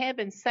from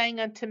heaven saying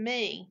unto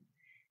me,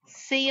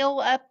 seal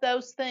up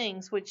those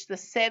things which the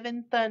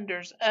 7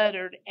 thunders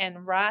uttered,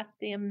 and write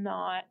them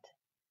not.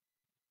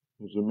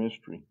 There's a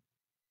mystery.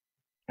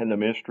 And the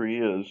mystery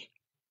is,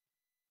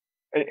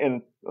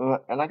 and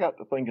I got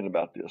to thinking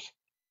about this.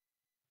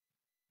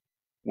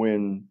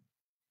 When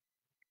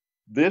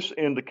this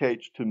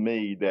indicates to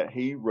me that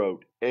he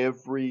wrote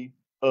every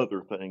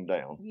other thing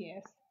down.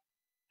 Yes.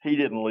 He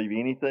didn't leave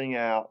anything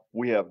out.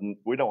 We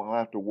don't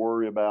have to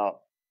worry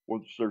about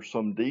whether there's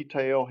some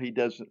detail he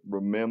doesn't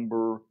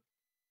remember.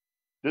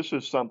 This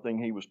is something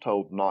he was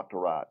told not to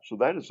write. So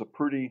that is a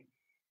pretty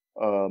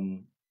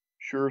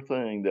sure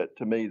thing that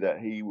to me that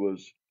he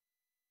was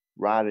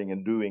writing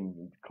and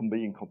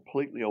being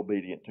completely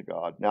obedient to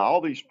God. Now,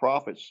 all these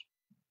prophets,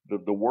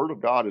 the word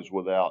of God is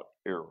without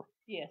error.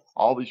 Yes.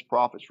 All these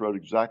prophets wrote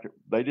exactly,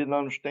 they didn't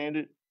understand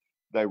it,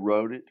 they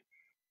wrote it,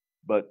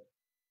 but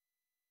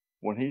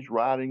when he's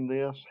writing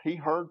this, he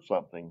heard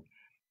something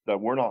that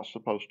we're not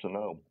supposed to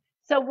know.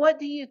 So what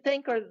do you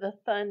think are the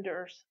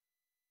thunders?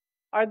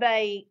 Are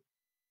they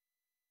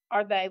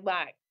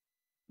like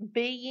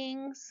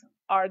beings?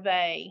 Are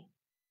they,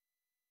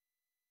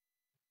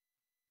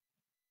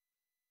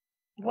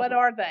 what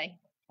are they?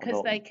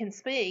 Because they can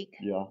speak.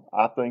 Yeah,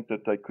 I think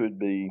that they could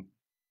be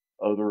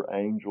other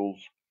angels.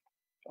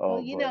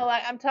 Well,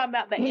 like I'm talking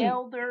about the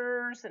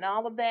elders and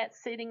all of that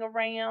sitting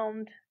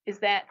around. Do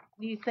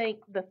you think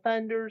the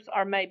thunders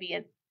are maybe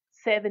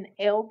 7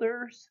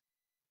 elders?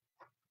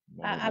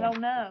 I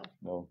don't know.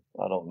 No,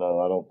 I don't know.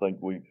 I don't think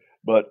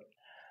but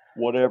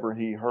whatever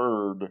he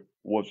heard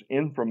was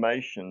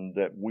information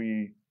that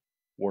we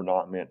were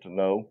not meant to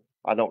know.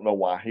 I don't know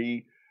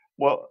why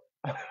well,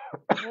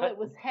 it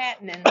was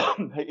happening.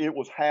 It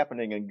was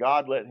happening, and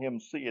God let him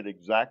see it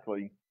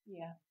exactly.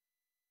 Yeah.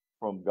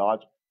 From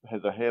God's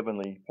has a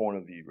heavenly point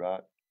of view, right?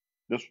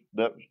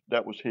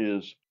 That was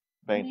his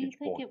vantage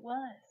point. What do you think it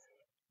was?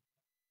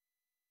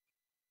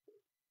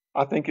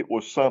 I think it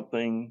was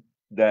something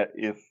that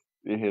if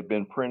it had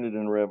been printed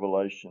in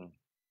Revelation,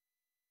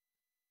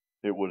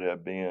 it would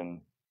have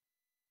been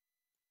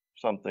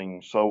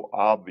something so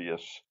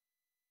obvious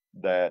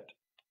that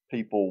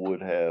people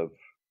would have,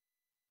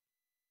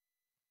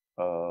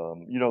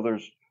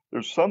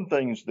 there's some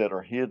things that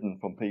are hidden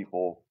from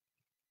people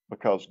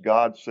because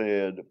God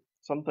said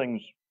some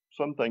things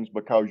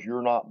because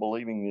you're not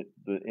believing it,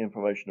 the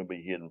information will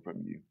be hidden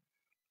from you.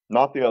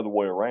 Not the other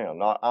way around.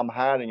 Not I'm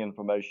hiding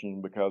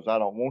information because I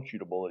don't want you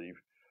to believe,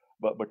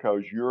 but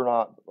because you're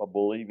not a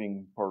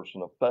believing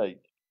person of faith,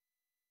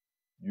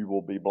 you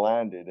will be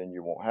blinded and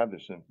you won't have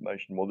this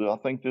information. Well, I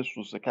think this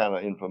was the kind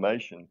of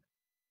information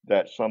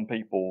that some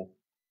people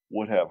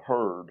would have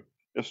heard.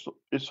 It's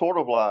sort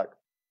of like,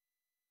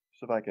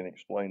 see if I can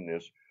explain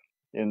this.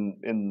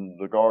 In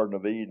the Garden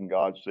of Eden,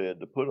 God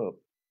said to put a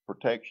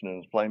protection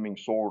and a flaming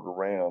sword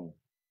around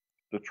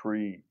the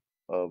tree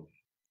of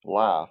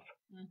life.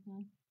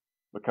 Mm-hmm.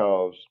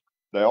 Because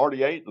they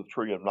already ate the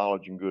tree of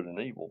knowledge and good and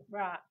evil.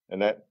 Right.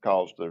 And that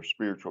caused their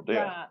spiritual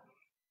death. Right.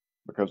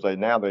 Because they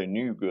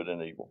knew good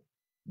and evil.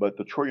 But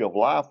the tree of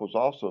life was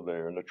also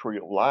there, and the tree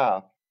of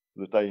life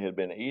that they had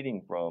been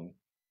eating from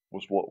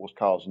was what was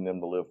causing them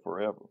to live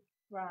forever.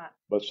 Right.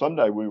 But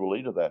someday we will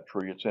eat of that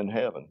tree. It's in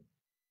heaven.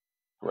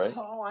 Right?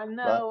 Oh, I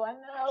know, right?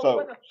 I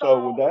know.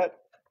 So with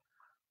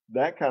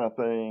that kind of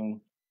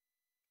thing,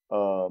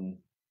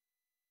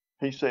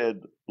 he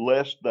said,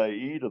 lest they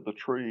eat of the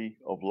tree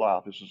of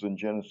life. This is in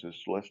Genesis.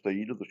 Lest they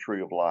eat of the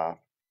tree of life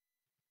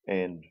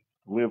and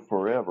live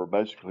forever,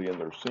 basically in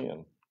their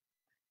sin.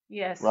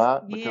 Yes. Right?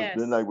 Because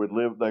then they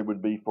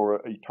would be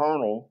for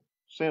eternal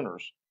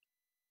sinners.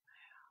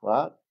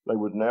 Right? They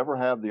would never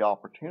have the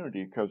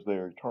opportunity because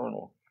they're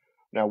eternal.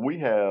 Now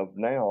we are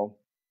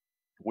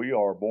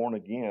born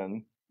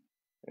again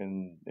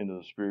into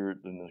the Spirit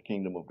and the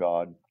kingdom of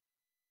God,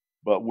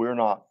 but we're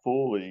not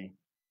fully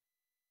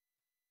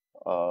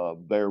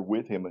there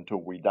with him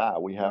until we die.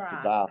 We have to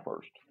die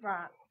first.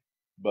 Right.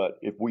 But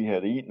if we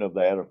had eaten of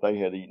that, or if they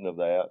had eaten of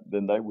that,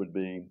 then they would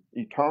be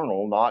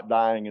eternal, not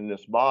dying in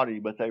this body,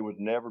 but they would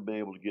never be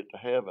able to get to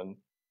heaven.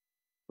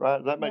 Right?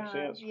 Does that make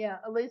sense? Yeah.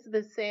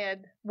 Elizabeth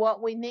said,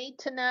 what we need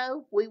to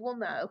know, we will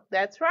know.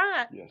 That's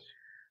right. Yes.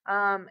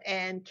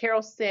 And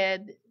Carol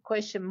said,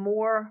 question,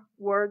 more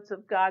words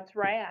of God's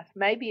wrath.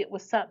 Maybe it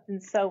was something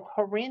so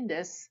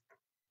horrendous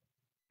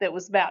that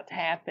was about to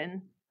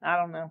happen. I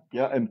don't know.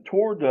 Yeah, and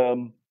toward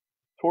the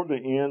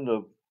end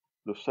of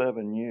the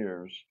 7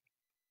 years,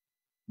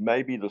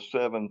 maybe the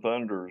 7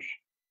 thunders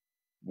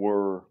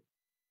were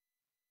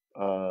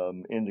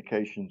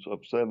indications of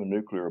 7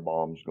 nuclear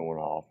bombs going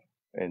off,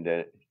 and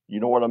that, you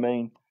know what I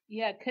mean?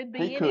 Yeah, it could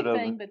be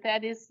anything, but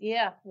that is,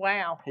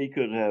 wow. He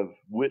could have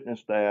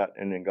witnessed that,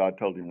 and then God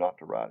told him not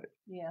to write it.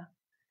 Yeah.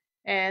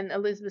 And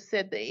Elizabeth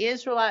said the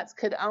Israelites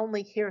could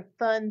only hear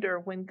thunder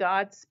when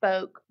God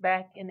spoke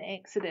back in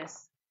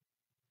Exodus.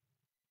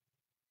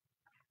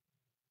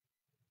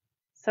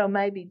 So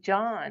maybe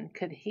John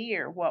could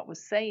hear what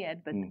was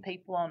said, but the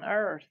people on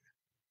earth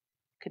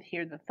could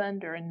hear the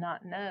thunder and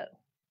not know.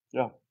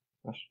 Yeah,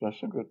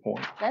 that's a good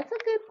point. That's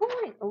a good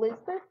point,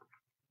 Elizabeth.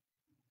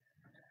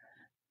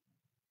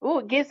 Oh,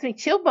 it gives me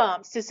chill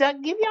bumps. Does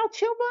that give y'all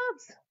chill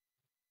bumps?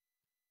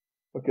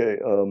 Okay,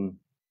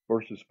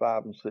 verses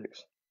 5 and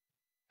 6.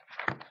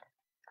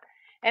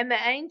 And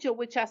the angel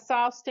which I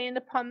saw stand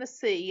upon the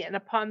sea and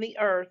upon the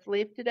earth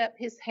lifted up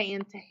his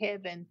hand to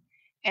heaven,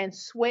 and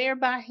swear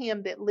by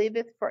him that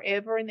liveth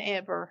forever and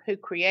ever, who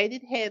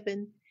created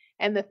heaven,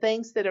 and the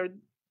things that are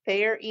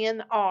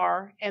therein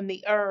are, and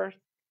the earth,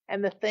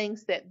 and the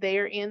things that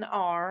therein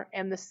are,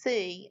 and the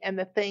sea, and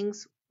the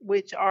things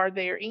which are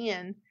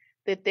therein,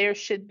 that there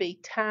should be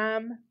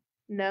time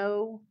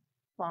no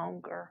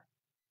longer.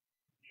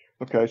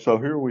 Okay, so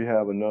here we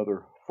have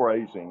another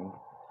phrasing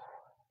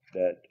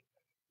that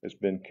It's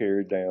been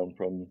carried down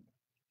from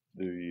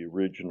the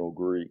original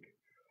Greek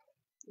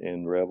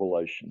in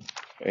Revelation.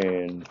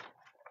 And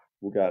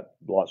we got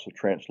lots of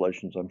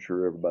translations I'm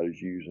sure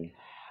everybody's using.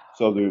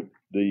 So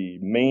the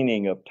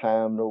meaning of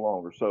time no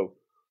longer. So,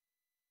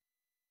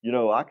 you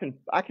know, I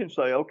can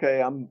say,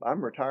 okay, I'm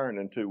retiring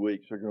in 2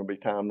 weeks. There's going to be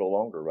time no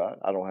longer, right?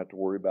 I don't have to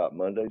worry about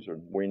Mondays or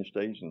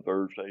Wednesdays and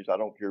Thursdays. I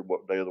don't care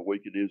what day of the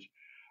week it is.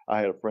 I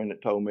had a friend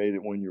that told me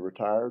that when you're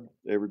retired,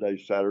 every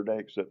day's Saturday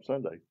except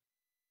Sunday,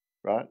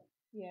 right?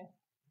 Yeah.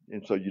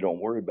 And so you don't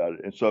worry about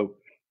it. And so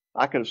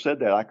I could have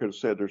said that. I could have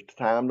said there's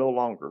time no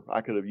longer.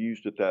 I could have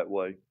used it that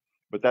way,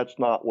 but that's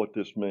not what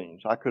this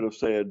means. I could have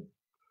said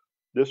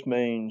this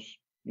means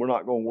we're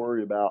not going to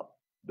worry about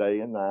day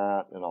and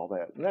night and all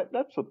that. And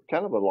that's a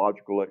kind of a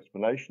logical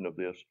explanation of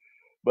this.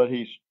 But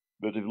if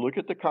you look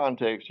at the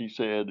context, he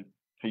said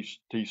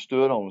he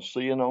stood on the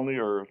sea and on the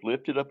earth,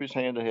 lifted up his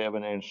hand to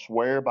heaven, and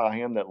swear by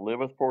him that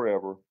liveth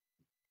forever,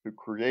 who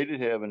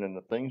created heaven and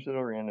the things that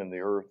are in and the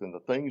earth and the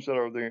things that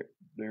are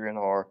therein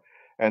are,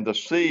 and the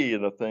sea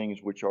and the things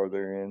which are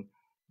therein,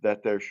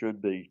 that there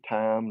should be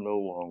time no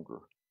longer.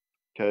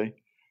 Okay?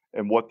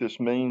 And what this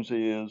means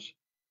is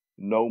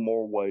no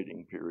more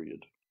waiting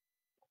period.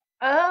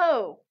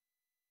 Oh,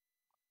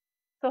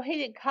 so he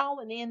didn't call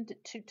an end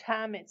to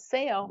time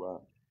itself.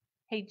 Right.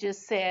 He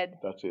just said,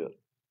 That's it.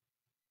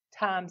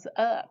 time's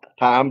up.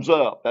 Time's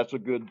up. That's a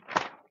good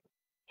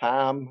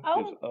time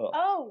is up.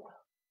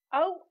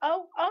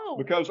 Oh.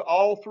 Because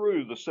all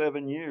through the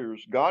 7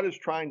 years, God is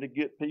trying to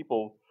get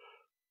people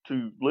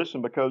to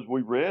listen, because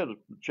we read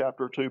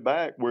chapter 2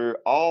 back where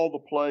all the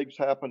plagues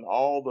happened,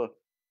 all the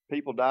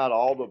people died,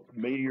 all the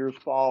meteors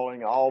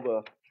falling, all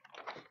the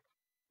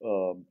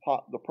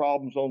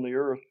problems on the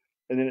earth.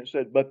 And then it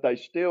said, but they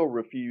still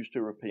refuse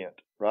to repent,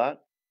 right?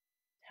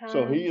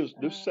 So he is,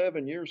 this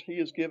 7 years, he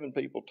has given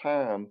people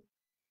time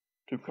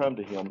to come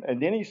to him.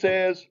 And then he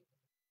says,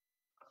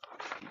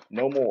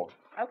 no more.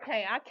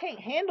 Okay, I can't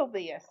handle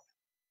this.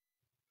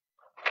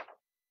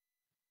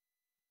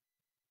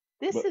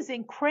 This is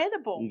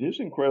incredible. It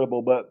is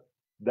incredible, but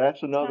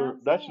that's another.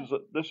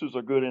 This is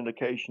a good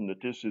indication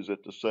that this is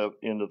at the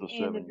end of the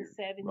 7 years.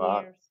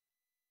 Right? Years.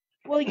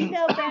 Well, you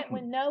know that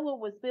when Noah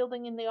was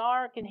building in the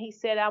ark, and he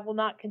said, "I will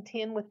not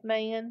contend with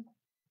man."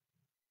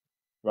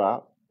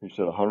 Right. He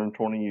said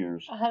 120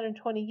 years.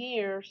 120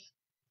 years.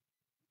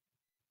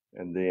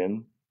 And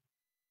then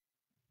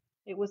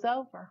it was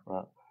over.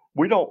 Right.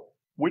 We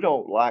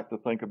don't like to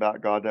think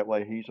about God that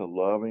way. He's a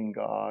loving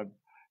God.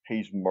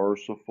 He's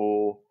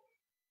merciful.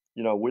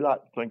 You know, we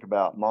like to think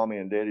about mommy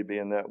and daddy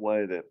being that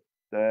way,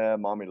 that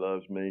mommy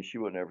loves me. She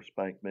would never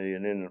spank me.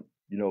 And then,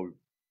 you know,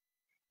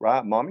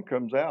 right, mommy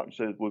comes out and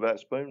says, with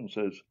that spoon, and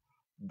says,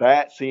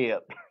 that's it.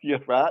 Yeah,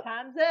 right?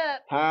 Time's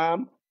up.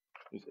 Time.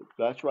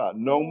 That's right.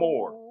 No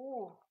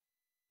more.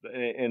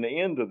 And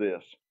the end of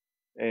this.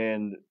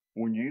 And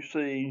when you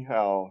see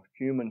how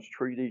humans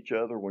treat each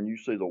other, when you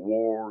see the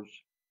wars,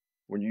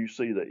 when you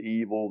see the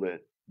evil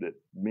that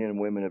men and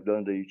women have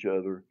done to each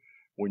other,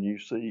 when you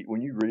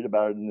read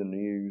about it in the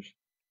news,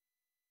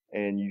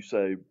 and you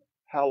say,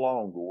 how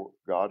long,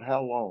 God,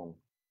 how long?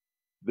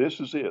 This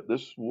is it.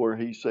 This is where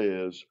he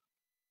says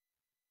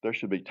there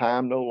should be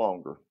time no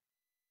longer.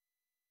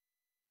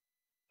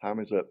 Time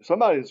is up.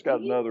 Somebody that's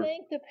got another. Do you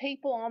think the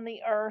people on the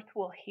earth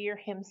will hear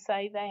him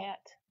say that?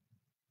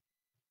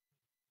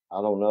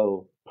 I don't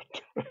know.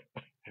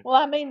 Well,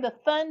 I mean, the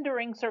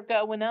thunderings are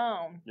going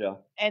on. Yeah.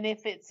 And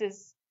if it's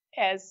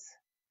as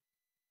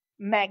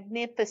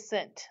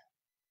magnificent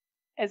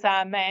as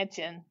I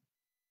imagine,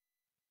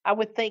 I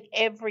would think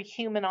every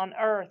human on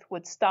earth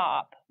would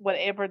stop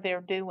whatever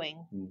they're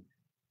doing.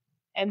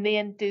 And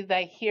then do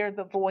they hear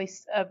the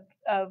voice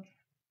of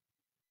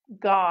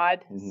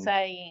God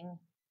saying,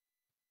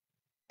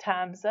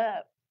 time's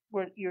up,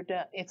 you're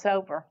done, it's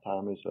over.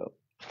 Time is up.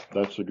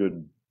 That's a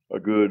good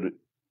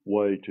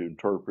way to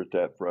interpret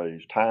that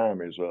phrase.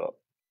 Time is up.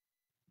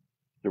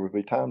 There would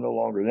be time no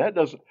longer.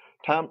 And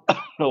time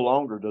no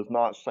longer does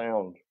not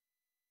sound,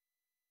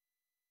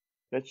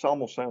 it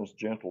almost sounds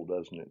gentle,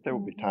 doesn't it? There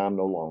will be time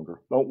no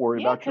longer. Don't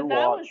worry about your watch.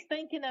 I was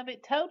thinking of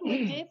it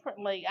totally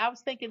differently. I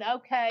was thinking,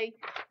 okay,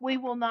 we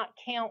will not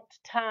count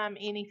time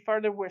any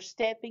further. We're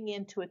stepping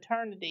into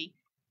eternity,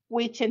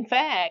 which in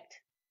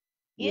fact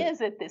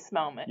is at this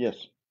moment.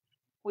 Yes.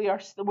 We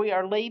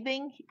are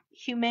leaving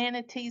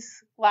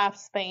humanity's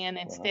lifespan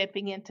and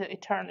stepping into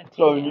eternity.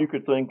 So you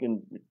could think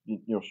and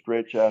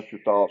stretch out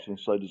your thoughts and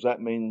say, does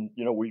that mean,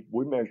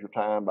 we measure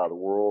time by the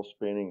world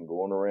spinning and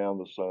going around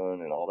the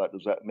sun and all that?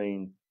 Does that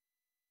mean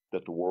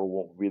that the world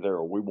won't be there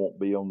or we won't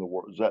be on the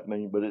world? Does that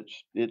mean? But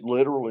it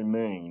literally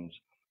means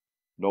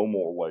no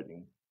more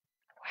waiting.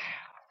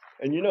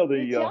 Wow. And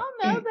did y'all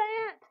know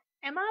that?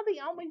 Am I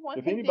the only one?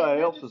 If anybody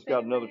else has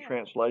got another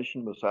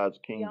translation besides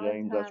King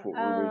James, that's what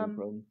we're reading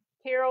from.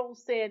 Carol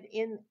said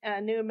in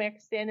New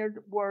American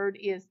Standard word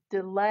is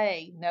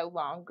delay no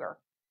longer.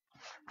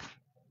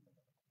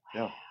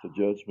 Yeah, the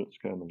judgment's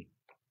coming.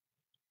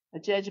 The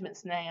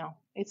judgment's now.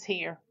 It's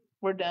here.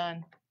 We're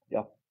done.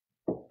 Yeah.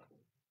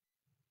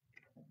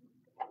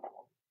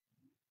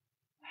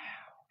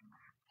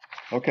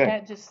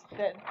 Okay.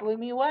 That blew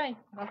me away.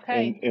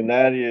 Okay. And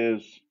that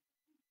is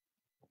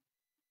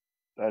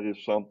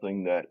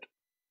something that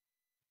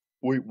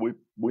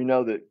we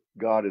know that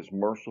God is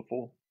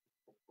merciful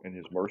and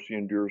his mercy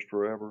endures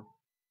forever.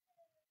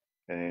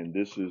 And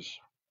this is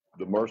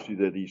the mercy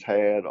that he's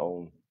had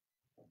on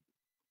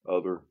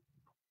other,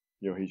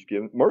 he's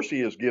given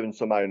mercy is giving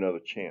somebody another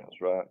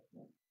chance, right?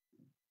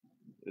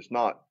 It's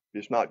not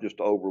just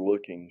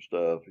overlooking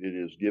stuff. It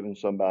is giving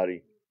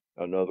somebody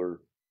another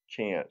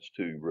chance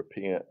to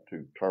repent,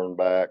 to turn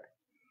back.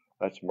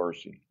 That's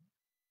mercy.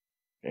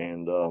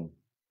 And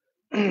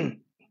it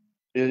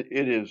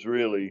is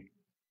really,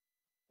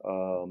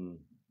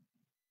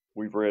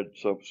 we've read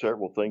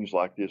several things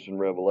like this in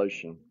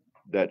Revelation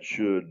that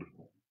should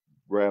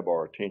grab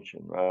our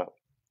attention, right?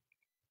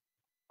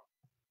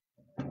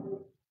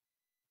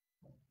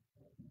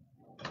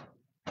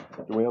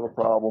 Do we have a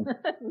problem?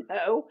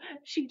 No,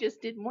 she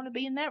just didn't want to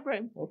be in that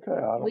room. Okay, I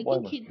don't We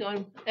blame can her. keep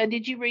going.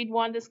 Did you read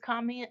Wanda's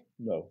comment?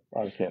 No,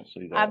 I can't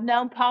see that. I've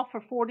known Paul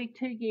for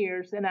 42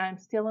 years, and I'm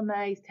still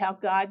amazed how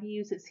God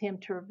uses him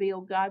to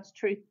reveal God's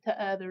truth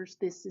to others.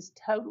 This is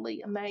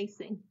totally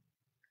amazing.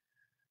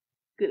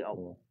 Good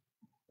old.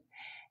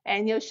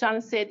 And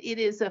Yoshana said, it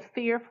is a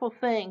fearful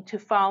thing to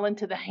fall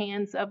into the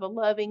hands of a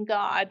loving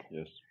God.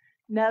 Yes.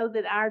 Know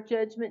that our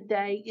judgment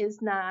day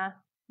is nigh.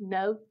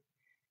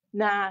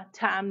 Nigh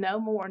time,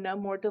 no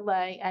more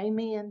delay.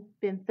 Amen.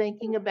 Been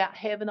thinking about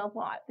heaven a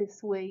lot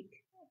this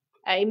week.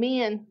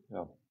 Amen.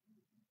 Yeah.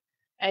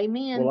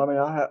 Amen. Well, I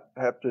mean, I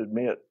have to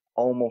admit,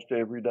 almost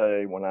every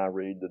day when I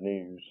read the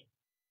news,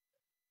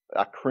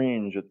 I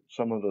cringe at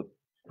some of the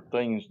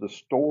things, the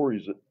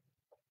stories that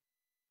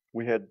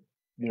we had.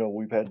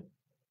 We've had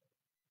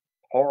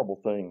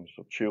horrible things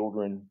of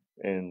children,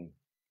 and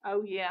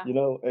oh yeah.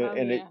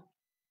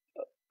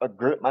 I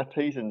grit my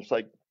teeth and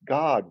say,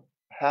 God,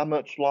 how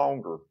much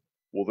longer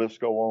will this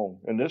go on?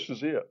 And this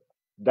is it.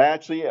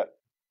 That's it,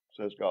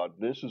 says God.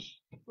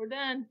 We're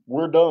done.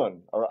 We're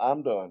done, or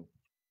I'm done.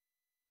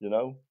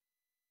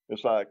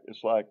 It's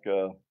like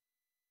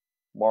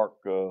Mark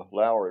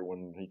Lowry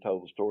when he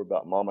told the story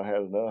about Mama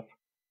had enough.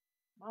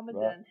 Mama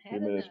done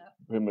had enough.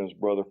 Him and his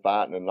brother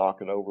fighting and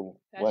knocking over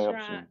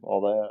lamps and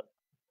all that.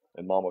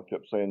 And Mama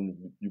kept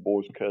saying, "You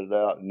boys cut it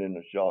out." And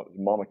then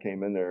Mama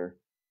came in there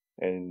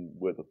and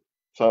with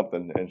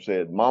something and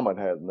said, "Mama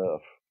had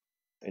enough."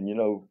 And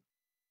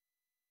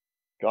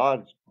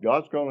God's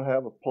going to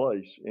have a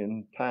place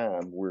in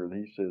time where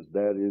he says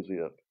that is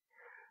it.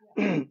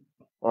 Yeah.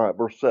 All right,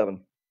 verse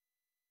 7.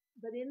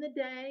 But in the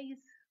days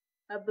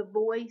of the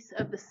voice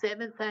of the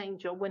seventh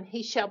angel, when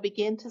he shall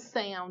begin to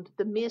sound,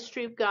 the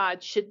mystery of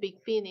God should be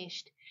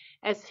finished,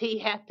 as he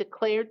hath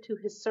declared to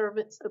his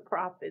servants the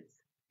prophets.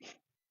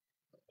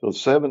 So the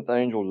seventh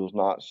angel does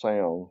not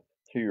sound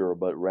here,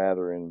 but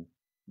rather in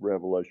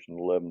Revelation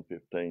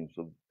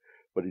 11:15.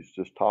 But he's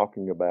just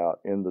talking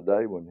about in the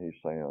day when he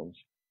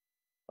sounds.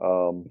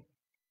 I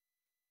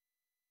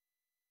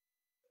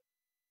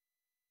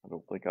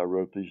don't think I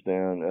wrote these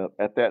down.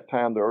 At that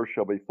time, the earth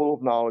shall be full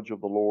of knowledge of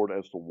the Lord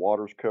as the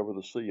waters cover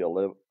the sea.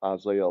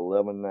 Isaiah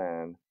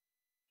 11:9.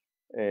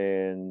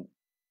 And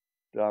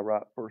did I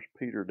write 1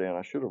 Peter down?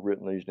 I should have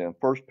written these down.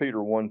 1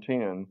 Peter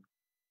 1:10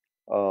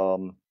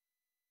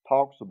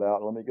 talks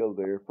about, let me go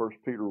there,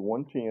 1 Peter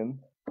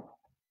 1:10.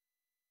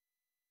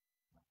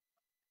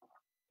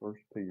 1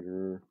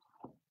 Peter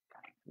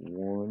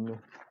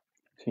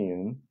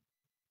 1:10.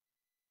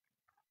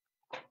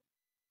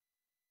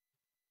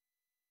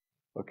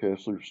 Okay,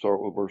 so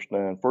start with verse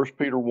 9. 1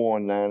 Peter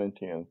 1:9 and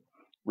 10.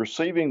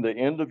 Receiving the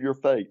end of your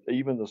faith,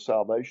 even the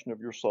salvation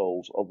of your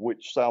souls, of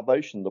which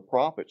salvation the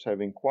prophets have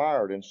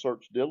inquired and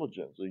searched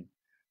diligently,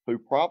 who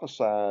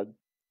prophesied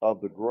of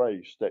the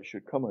grace that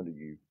should come unto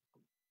you.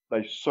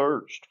 They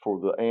searched for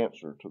the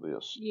answer to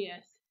this.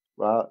 Yes.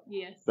 Right?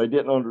 Yes. They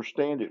didn't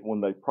understand it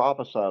when they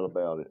prophesied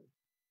about it.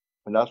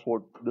 And that's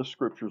what this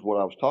scripture is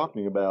what I was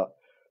talking about,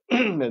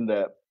 in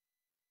that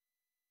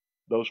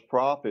those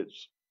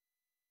prophets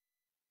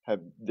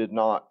did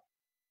not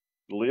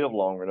live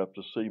long enough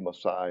to see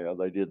Messiah.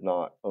 They did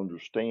not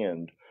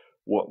understand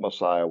what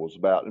Messiah was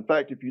about. In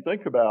fact, if you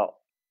think about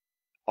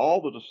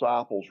all the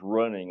disciples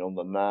running on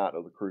the night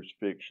of the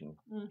crucifixion,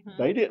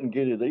 they didn't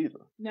get it either.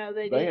 No,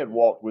 they didn't. They had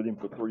walked with him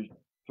for three.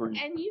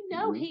 And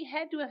he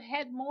had to have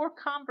had more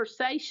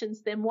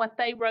conversations than what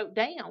they wrote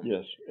down.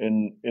 Yes,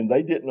 and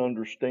they didn't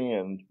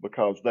understand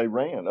because they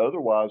ran.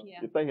 Otherwise,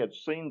 if they had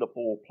seen the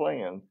full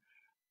plan,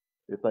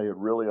 if they had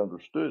really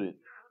understood it,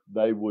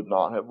 they would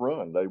not have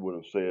run. They would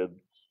have said,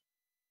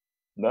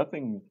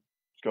 nothing's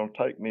going to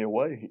take me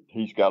away.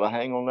 He's got to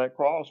hang on that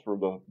cross for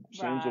the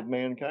sins of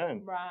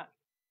mankind. Right.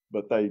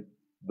 But they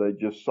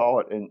just saw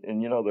it.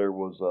 And there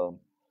was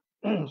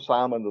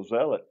Simon the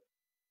Zealot.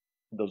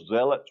 The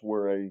Zealots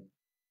were a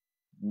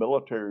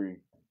military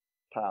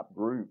type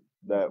group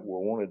that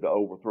wanted to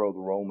overthrow the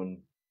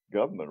Roman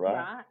government,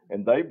 right?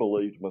 And they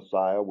believed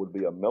Messiah would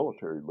be a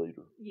military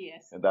leader.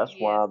 Yes. And that's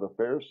why the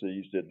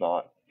Pharisees did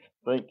not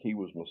think he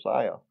was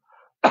Messiah.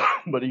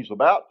 But he's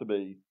about to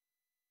be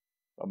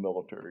a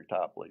military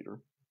type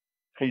leader.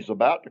 He's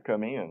about to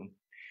come in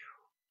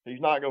He's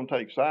not going to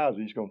take sides.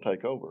 He's going to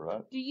take over,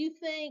 right? Do you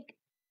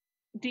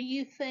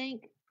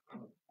think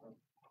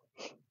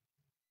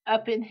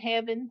up in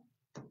heaven,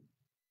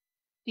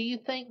 do you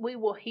think we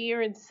will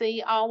hear and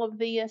see all of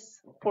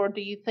this? Or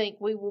do you think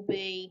we will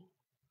be,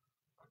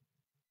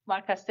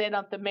 like I said,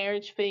 at the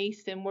marriage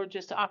feast and we're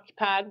just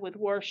occupied with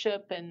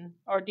worship?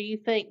 Or do you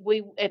think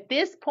we, at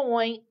this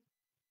point,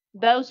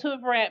 those who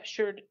have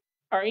raptured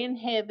are in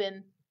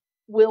heaven,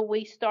 will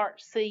we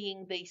start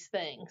seeing these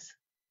things?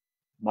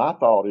 My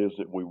thought is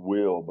that we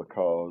will,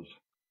 because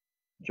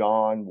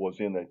John was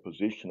in a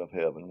position of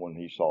heaven when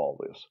he saw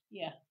this.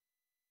 Yeah.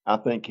 I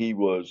think he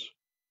was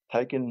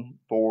taken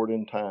forward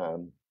in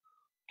time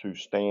to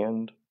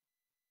stand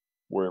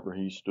wherever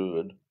he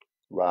stood,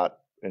 right,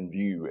 and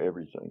view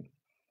everything.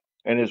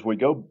 And as we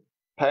go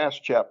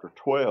past chapter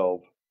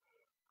 12,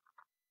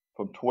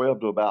 from 12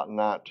 to about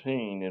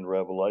 19 in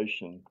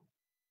Revelation,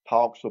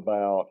 talks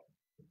about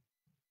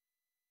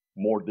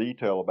more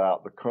detail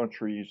about the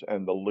countries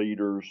and the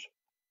leaders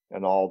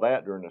and all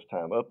that during this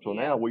time. Up till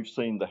now, we've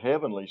seen the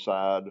heavenly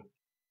side.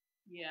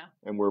 Yeah.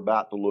 And we're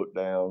about to look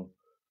down,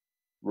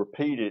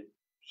 repeat it,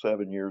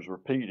 7 years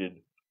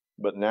repeated,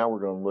 but now we're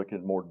going to look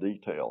at more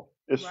detail.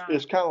 It's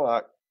kind of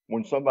like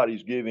when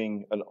somebody's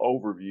giving an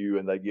overview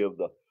and they give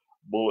the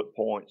bullet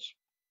points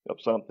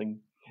of something,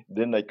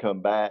 then they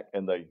come back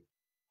and they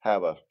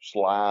have a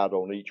slide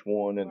on each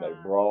one and they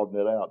broaden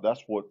it out.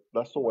 That's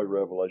the way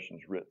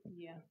Revelation's written.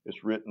 Yeah.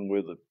 It's written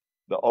with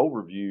the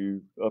overview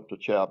up to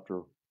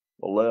chapter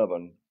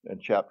 11 and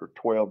chapter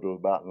 12 to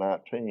about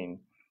 19,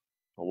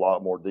 a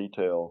lot more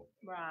detail.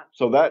 Right.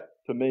 So that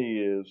to me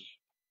is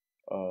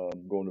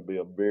going to be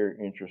a very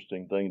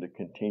interesting thing to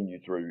continue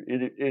through.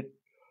 It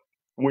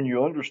when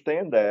you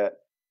understand that,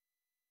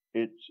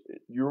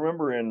 you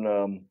remember in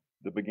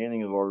the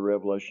beginning of our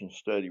Revelation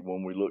study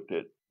when we looked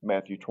at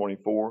Matthew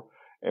 24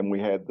 and we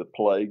had the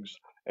plagues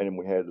and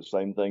we had the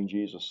same thing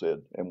Jesus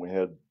said, and we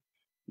had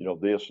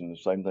this and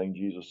the same thing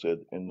Jesus said,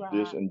 and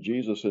this, and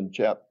Jesus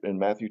in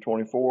Matthew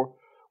 24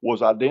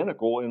 was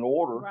identical in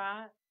order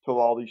to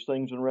all these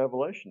things in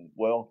Revelation.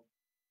 Well,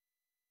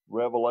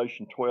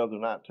 Revelation 12 to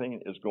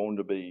 19 is going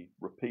to be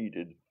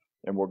repeated,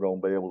 and we're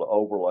going to be able to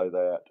overlay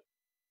that,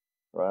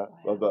 right?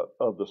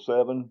 Of the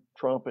 7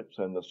 trumpets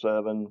and the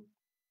 7,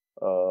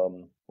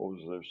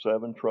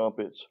 seven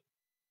trumpets,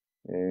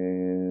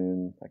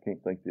 and I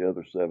can't think the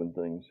other 7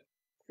 things.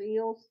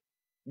 Seals?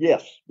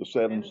 Yes, the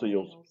 7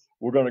 seals.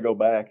 We're going to go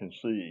back and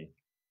see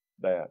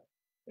that.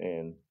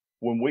 And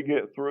when we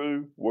get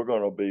through, we're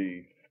going to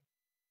be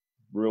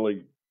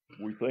really,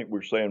 we think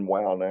we're saying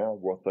wow now.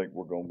 I think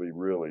we're going to be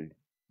really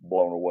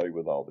blown away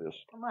with all this.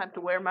 I'm going to have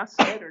to wear my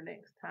sweater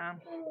next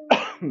time.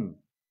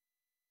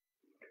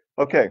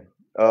 Okay.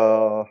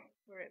 We're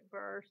at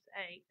verse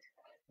 8.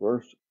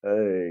 Verse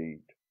 8.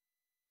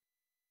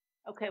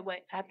 Okay,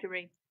 wait, I have to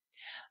read.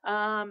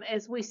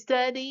 As we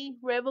study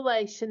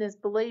Revelation as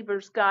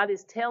believers, God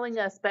is telling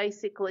us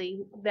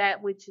basically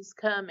that which is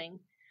coming.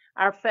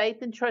 Our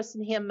faith and trust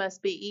in Him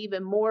must be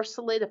even more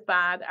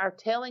solidified. Our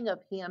telling of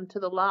Him to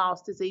the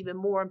lost is even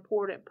more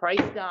important.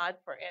 Praise God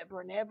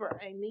forever and ever.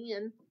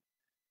 Amen.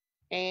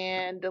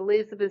 And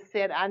Elizabeth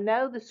said, I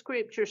know the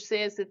scripture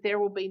says that there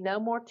will be no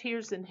more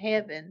tears in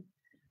heaven.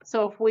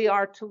 So if we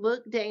are to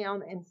look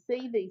down and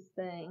see these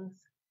things,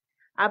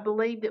 I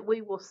believe that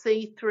we will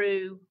see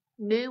through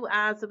new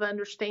eyes of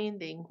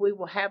understanding. We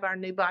will have our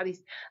new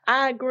bodies.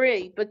 I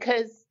agree,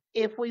 because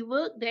if we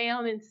look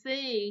down and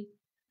see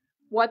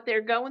what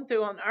they're going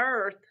through on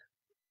earth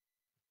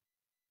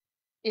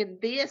in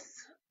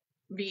this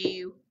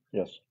view,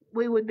 yes,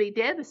 we would be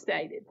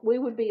devastated. We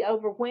would be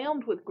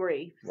overwhelmed with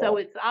grief. Right. So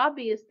it's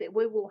obvious that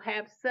we will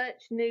have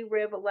such new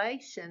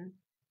revelation.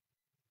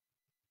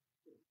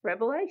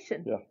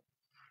 Yeah.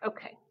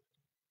 Okay.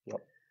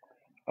 Yep.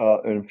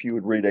 And if you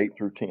would read 8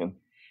 through 10.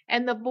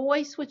 And the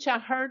voice which I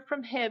heard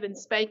from heaven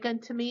spake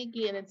unto me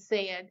again and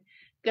said,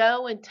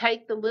 Go and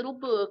take the little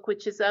book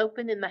which is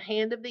open in the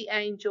hand of the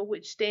angel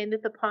which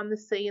standeth upon the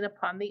sea and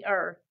upon the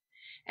earth.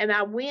 And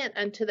I went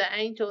unto the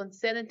angel and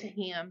said unto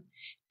him,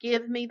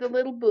 Give me the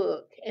little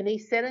book. And he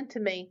said unto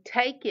me,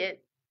 Take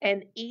it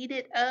and eat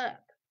it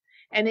up,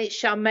 and it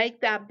shall make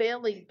thy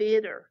belly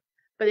bitter,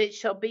 but it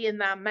shall be in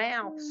thy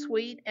mouth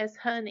sweet as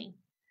honey.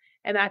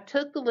 And I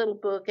took the little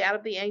book out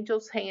of the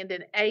angel's hand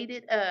and ate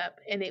it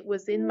up, and it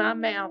was in my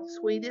mouth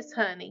sweet as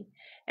honey.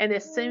 And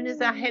as soon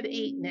as I had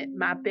eaten it,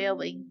 my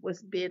belly was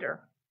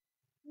bitter.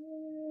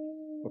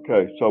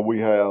 Okay, so we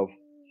have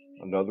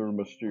another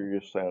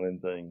mysterious sounding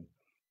thing.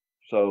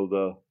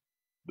 So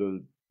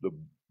the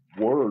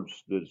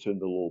words that's in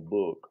the little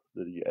book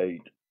that he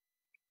ate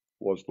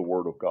was the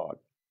word of God.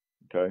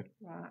 Okay?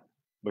 Right.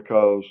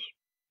 Because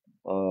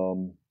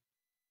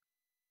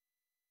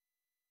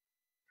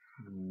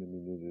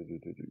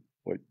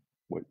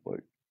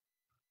wait.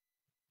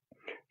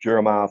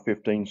 Jeremiah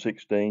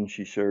 15:16,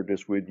 she shared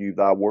this with you.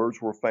 Thy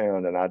words were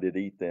found, and I did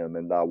eat them,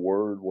 and thy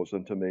word was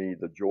unto me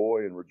the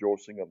joy and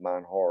rejoicing of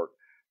mine heart,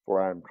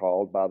 for I am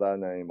called by thy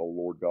name, O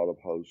Lord God of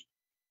hosts.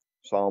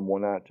 Psalm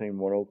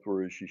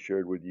 119:103, she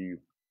shared with you.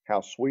 How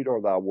sweet are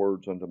thy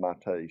words unto my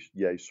taste,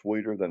 yea,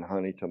 sweeter than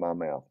honey to my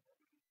mouth.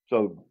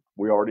 So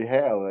we already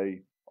have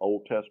a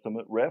Old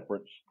Testament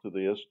reference to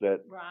this,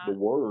 that the Right.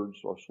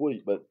 words are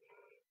sweet, but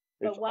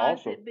it's But why is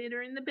also, it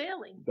bitter in the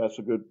belly? that's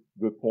a good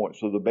point.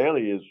 So the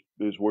belly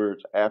is where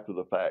it's after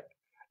the fact.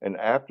 And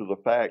after the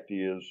fact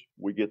is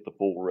we get the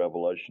full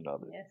revelation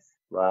of it, Yes.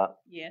 right?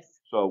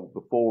 Yes. So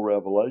the full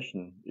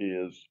revelation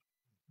is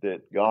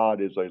that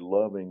God is a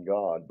loving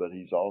God, but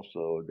he's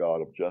also a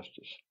God of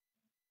justice,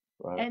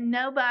 right? And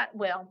nobody,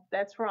 well,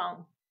 that's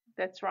wrong.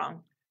 That's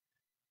wrong.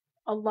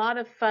 A lot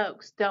of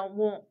folks don't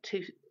want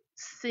to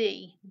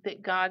see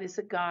that God is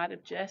a God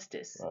of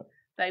justice. Right.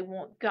 They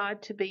want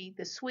God to be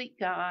the sweet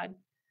God,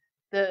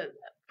 the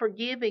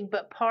forgiving,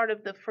 but part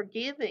of the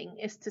forgiving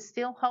is to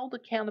still hold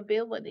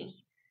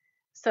accountability.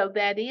 So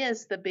that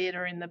is the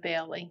bitter in the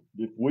belly.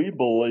 If we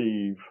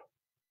believe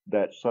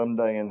that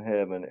someday in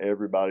heaven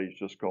everybody's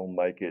just going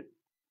to make it,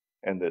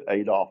 and that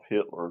Adolf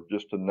Hitler,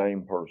 just a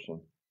name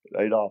person,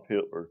 Adolf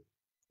Hitler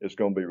is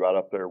going to be right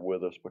up there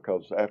with us,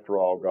 because after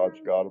all, God's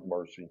God of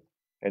mercy.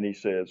 And he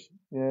says,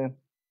 yeah,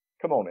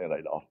 come on in,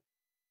 Adolf.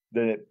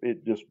 Then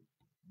it just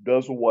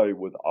does away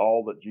with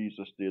all that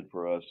Jesus did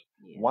for us.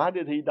 Yeah. Why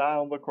did he die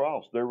on the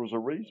cross? There was a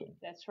reason.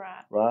 That's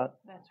right. Right?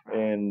 That's right.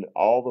 And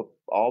all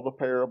the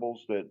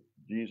parables that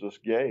Jesus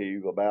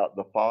gave about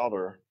the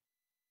Father,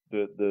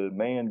 the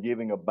man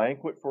giving a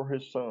banquet for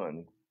his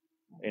son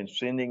and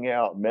sending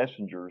out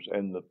messengers,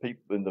 and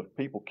the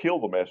people kill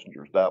the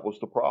messengers. That was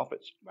the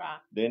prophets. Right.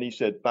 Then he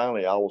said,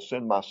 finally, I will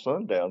send my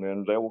son down,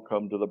 and they will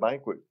come to the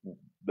banquet.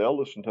 They'll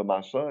listen to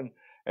my son.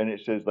 And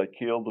it says they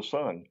killed the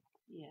son.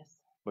 Yes.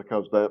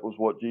 Because that was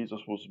what Jesus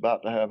was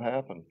about to have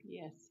happen.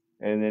 Yes.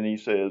 And then he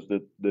says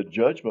that the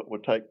judgment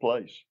would take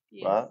place.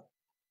 Yes. Right?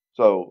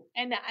 So.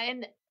 And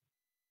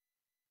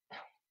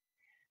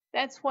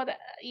that's what,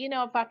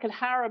 if I could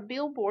hire a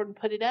billboard and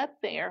put it up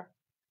there,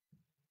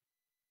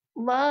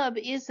 love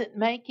isn't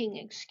making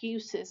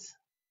excuses.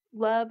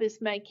 Love is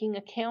making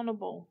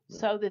accountable,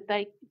 so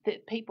that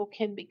people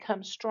can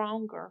become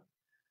stronger.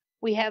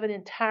 We have an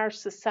entire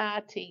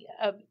society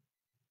of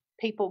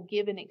people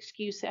giving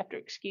excuse after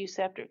excuse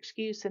after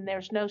excuse, and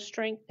there's no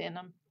strength in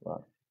them.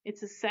 Right.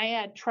 It's a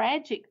sad,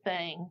 tragic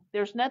thing.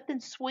 There's nothing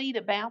sweet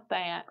about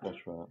that.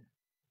 That's right.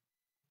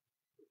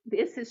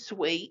 This is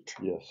sweet.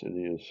 Yes, it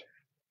is.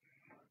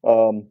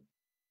 And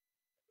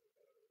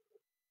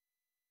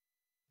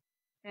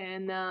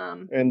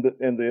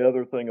the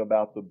other thing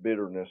about the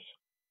bitterness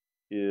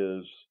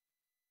is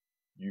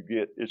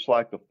it's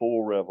like the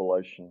full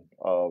revelation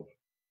of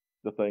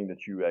the thing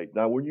that you ate.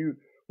 Now, when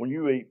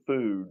you eat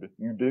food,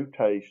 you do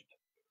taste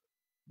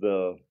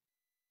the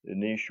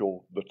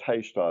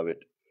taste of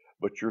it,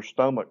 but your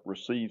stomach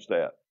receives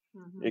that.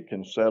 Mm-hmm. It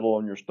can settle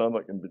on your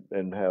stomach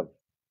and have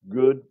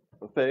good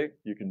effect.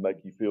 You can make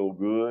you feel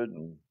good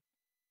and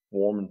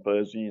warm and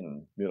fuzzy,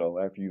 and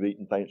after you've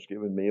eaten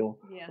Thanksgiving meal.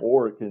 Yeah.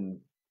 Or you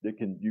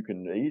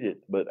can eat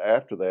it, but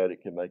after that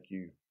it can make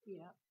you.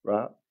 Yeah.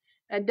 Right.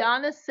 And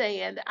Donna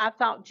said, I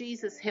thought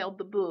Jesus held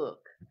the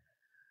book.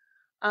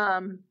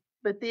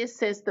 But this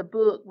says the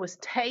book was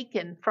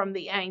taken from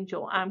the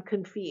angel. I'm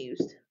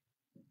confused.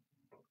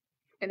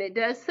 And it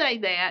does say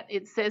that.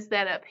 It says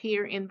that up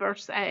here in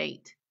verse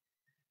 8.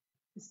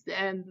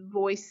 And the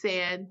voice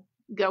said,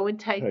 go and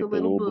take the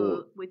little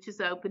book, which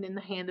is open in the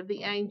hand of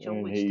the angel,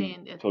 and which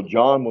standeth. So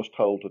John was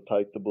told to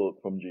take the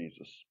book from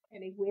Jesus.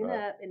 And he went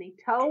up and he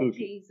told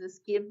Jesus,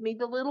 give me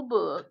the little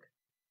book.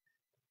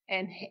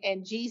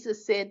 And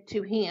Jesus said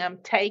to him,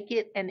 take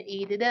it and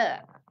eat it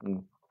up.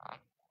 Mm.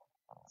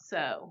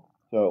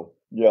 So,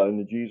 yeah,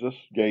 and Jesus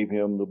gave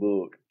him the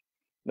book.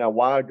 Now,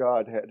 why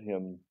God had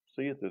him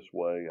see it this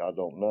way, I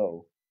don't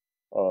know.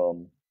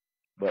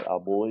 But I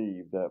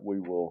believe that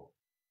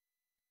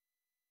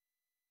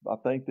I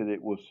think that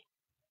it was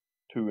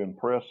to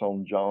impress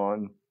on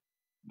John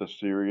the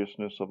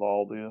seriousness of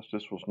all this.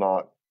 This was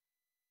not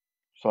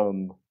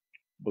some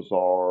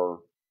bizarre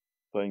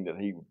thing that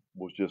he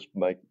was just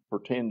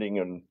pretending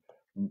and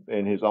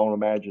in his own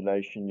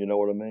imagination, you know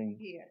what I mean?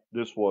 Yeah.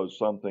 This was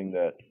something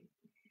that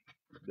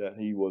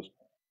he was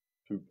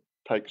to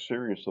take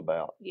serious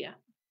about. Yeah.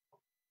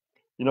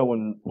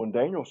 When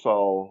Daniel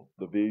saw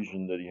the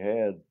vision that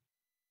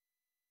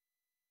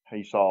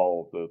he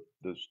saw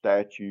the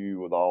statue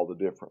with all the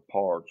different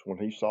parts. When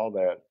he saw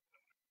that,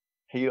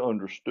 he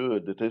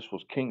understood that this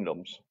was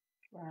kingdoms.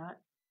 Right.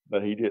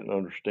 But he didn't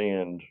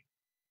understand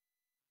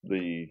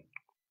that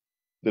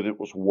it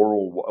was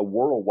a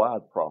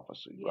worldwide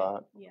prophecy, yeah.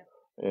 right? Yeah.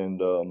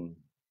 And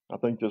I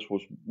think this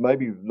was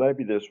maybe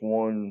this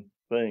one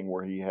thing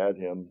where he had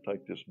him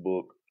take this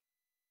book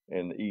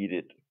and eat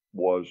it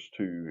was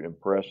to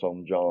impress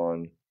on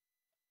John,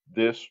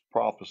 this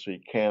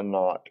prophecy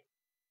cannot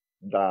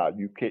die.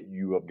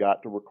 You have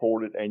got to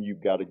record it, and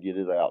you've got to get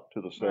it out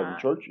to the 7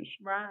 churches.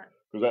 Right.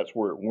 Because that's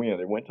where it went.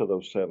 It went to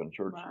those 7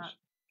 churches.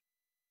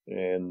 Right.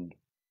 And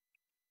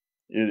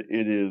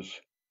it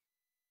is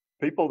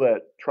people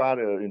that try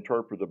to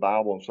interpret the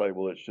Bible and say,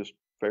 well, it's just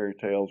fairy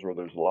tales or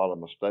there's a lot of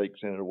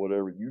mistakes in it or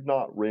whatever. You've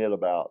not read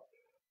about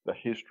the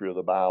history of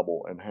the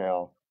Bible and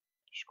how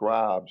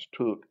scribes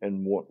took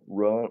and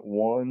run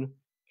one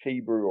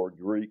Hebrew or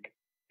Greek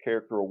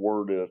character or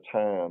word at a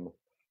time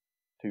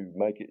to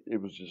make it.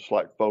 It was just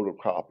like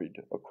photocopied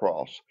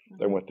across.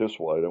 They went this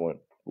way. They went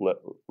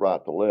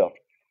right to left,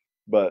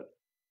 but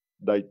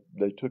they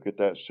took it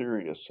that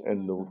serious.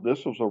 And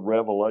this was a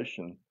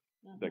revelation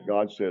that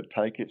God said,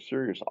 take it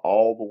serious.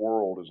 All the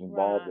world is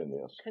involved in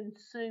this.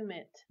 Consume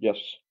it. Yes,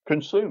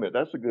 consume it.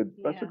 That's a good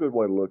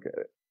way to look at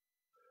it.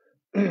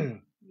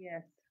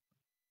 Yes.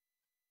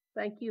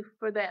 Thank you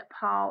for that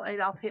Paul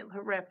Adolf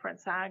Hitler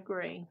reference. I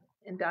agree.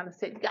 And Donna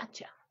said,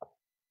 gotcha.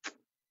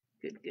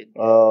 Good.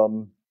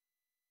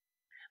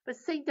 But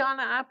see,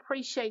 Donna, I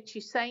appreciate you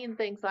saying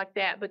things like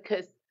that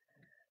because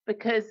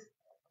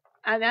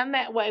and I'm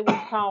that way with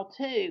Paul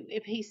too.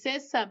 If he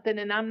says something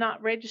and I'm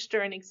not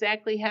registering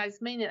exactly how he's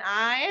meaning,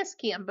 I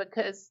ask him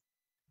because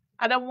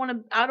I don't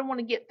want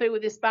to get through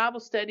with this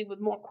Bible study with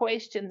more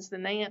questions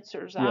than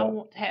answers. Yeah. I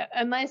want to have,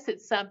 unless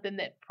it's something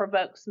that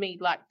provokes me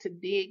like to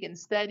dig and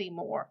study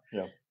more.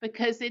 Yeah.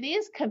 Because it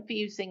is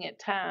confusing at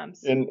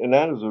times. And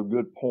that is a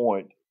good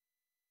point.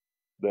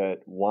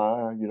 That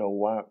why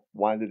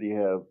did he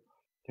hear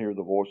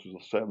the voices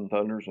of seven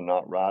thunders and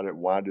not write it?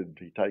 Why did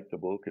he take the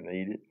book and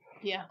eat it?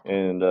 Yeah.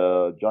 And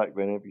Jack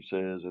Van Impe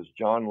says, as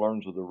John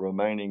learns of the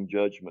remaining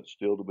judgment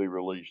still to be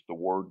released, the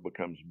word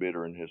becomes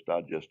bitter in his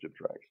digestive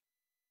tract.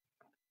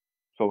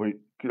 So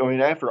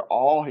after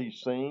all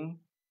he's seen,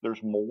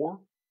 there's more.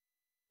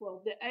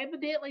 Well,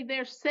 evidently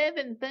there's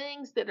 7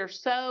 things that are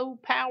so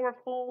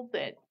powerful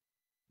that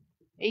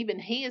even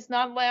he is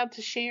not allowed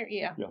to share.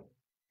 Yeah.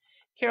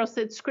 Carol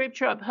said,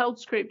 Scripture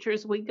upholds Scripture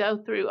as we go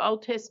through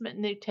Old Testament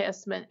and New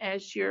Testament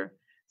as you're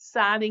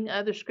citing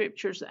other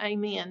Scriptures.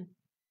 Amen.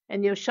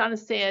 And Yoshana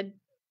said,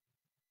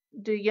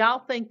 do y'all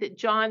think that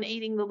John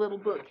eating the little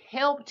book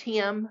helped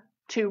him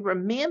to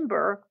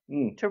remember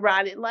to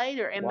write it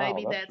later? And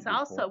maybe that's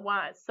also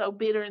why it's so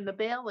bitter in the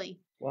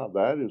belly. Wow,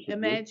 that is a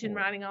Imagine good point.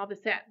 writing all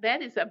this out.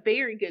 That is a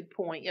very good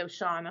point,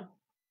 Yoshana.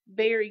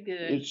 Very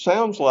good. It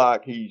sounds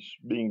like he's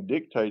being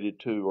dictated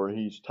to, or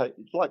it's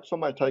like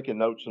somebody taking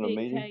notes in a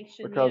meeting,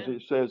 because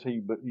it says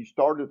he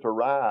started to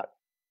write,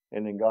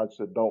 and then God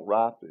said, "Don't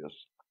write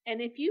this."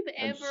 And if you've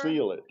ever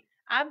seal it.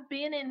 I've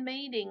been in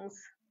meetings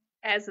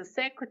as a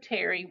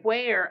secretary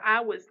where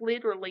I was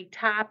literally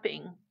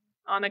typing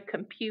on a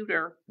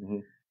computer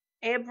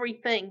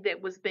everything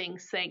that was being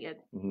said,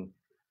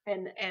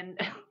 and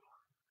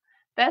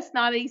that's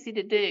not easy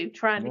to do,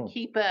 trying to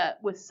keep up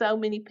with so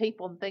many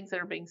people and things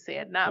that are being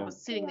said. And I was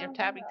sitting there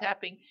typing.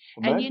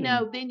 Imagine.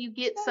 And then you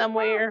get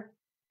somewhere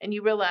and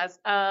you realize,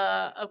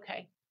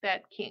 okay,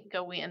 that can't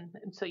go in.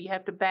 And so you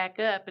have to back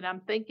up. And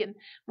I'm thinking,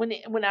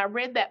 when I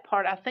read that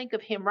part, I think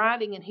of him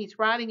writing, and he's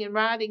writing and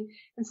writing.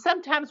 And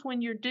sometimes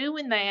when you're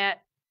doing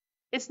that,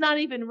 it's not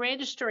even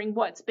registering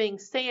what's being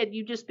said.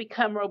 You just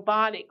become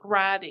robotic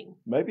writing.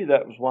 Maybe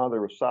that was why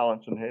there was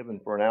silence in heaven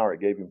for an hour. It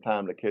gave him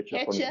time to catch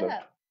up on his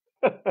notes.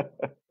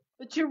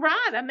 But you're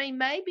right. I mean,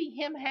 maybe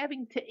him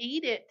having to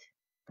eat it.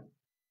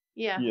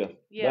 Yeah.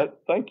 Yeah.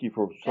 Thank you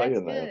for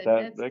saying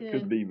that. That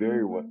could be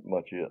very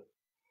much it.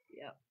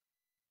 Yeah.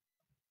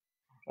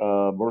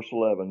 Verse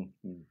 11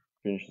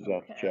 finishes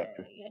out the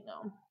chapter.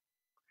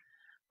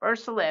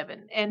 Verse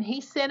 11. And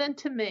he said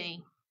unto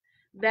me,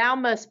 thou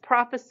must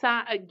prophesy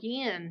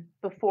again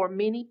before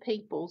many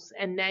peoples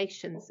and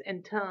nations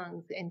and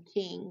tongues and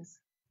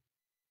kings.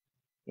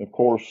 Of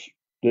course,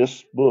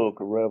 this book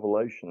of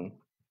Revelation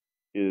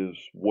is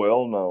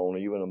well known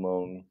even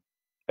among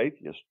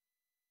atheists.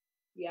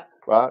 Yeah.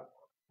 Right?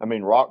 I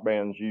mean, rock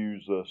bands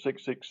use the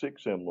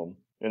 666 emblem,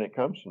 and it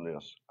comes from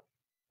this.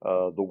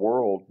 The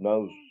world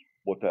knows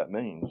what that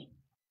means.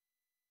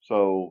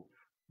 So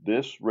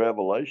this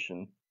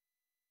Revelation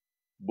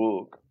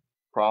book,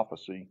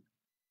 prophecy,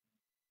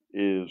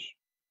 is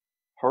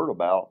heard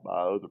about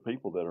by other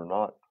people that are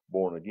not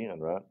born again,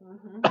 right?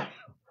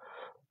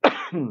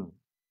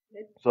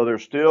 So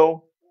there's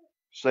still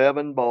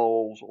 7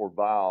 bowls or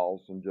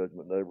vials in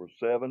judgment. There were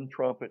 7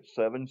 trumpets,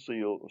 7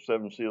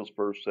 seals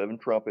first, 7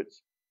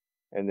 trumpets,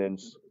 and then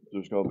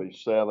there's going to be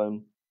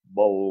 7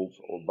 bowls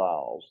or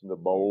vials. And the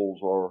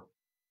bowls are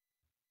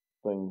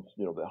things,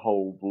 that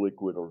hold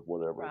liquid or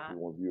whatever, if you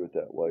want to view it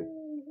that way.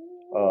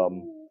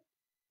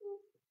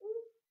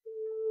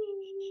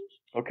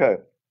 Okay.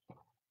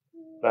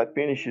 That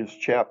finishes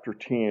chapter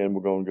 10.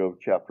 We're going to go to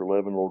chapter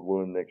 11, Lord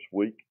willing, next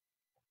week.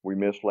 We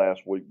missed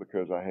last week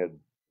because I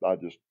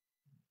just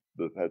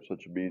had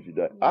such a busy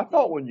day. I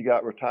thought when you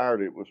got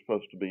retired, it was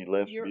supposed to be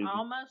less busy. You're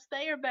almost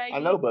there, baby. I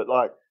know, but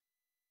like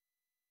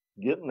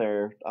getting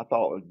there, I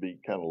thought it would be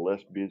kind of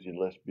less busy and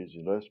less busy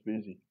and less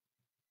busy.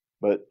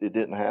 But it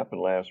didn't happen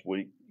last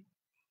week.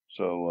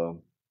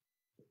 So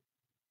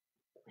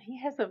he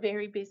has a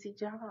very busy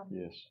job.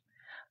 Yes.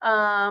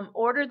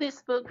 Order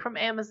this book from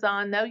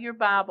Amazon, Know Your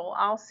Bible,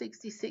 all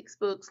 66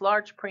 books,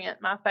 large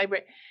print, my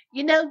favorite.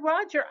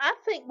 Roger, I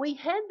think we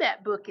had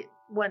that book at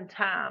one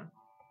time.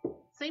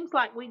 Seems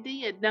like we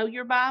did. Know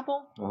Your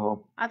Bible?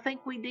 I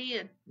think we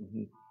did.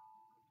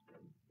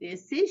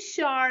 This is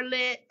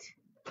Charlotte.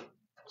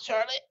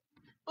 Charlotte.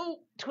 Oh,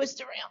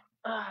 twist around.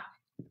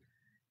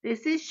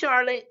 This is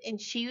Charlotte,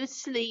 and she was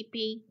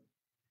sleepy,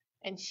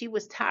 and she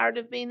was tired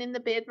of being in the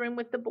bedroom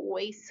with the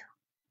boys.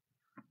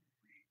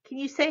 Can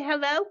you say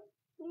hello?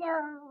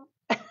 No.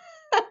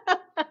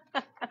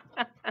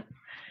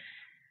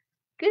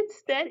 Good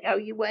study. Oh,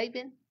 you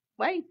waving?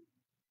 Wave.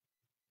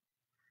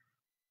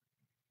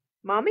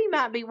 Mommy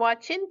might be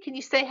watching. Can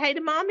you say hey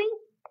to Mommy?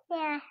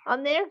 Yeah.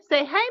 On there?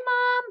 Say, hey,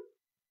 Mom.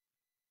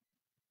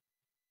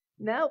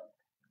 Nope.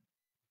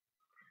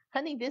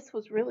 Honey, this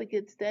was really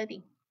good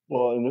study.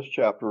 Well, in this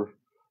chapter,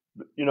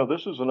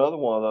 this is another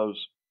one of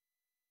those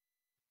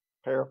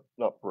parentheses,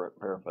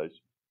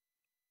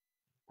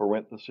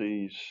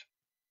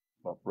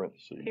 not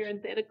parentheses.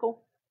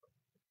 Parenthetical.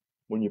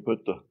 When you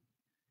put the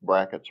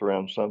brackets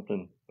around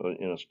something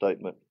in a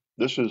statement,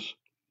 this is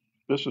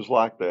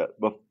like that.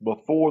 But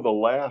before the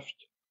last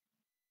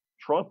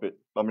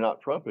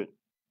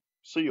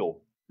seal,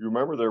 you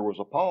remember there was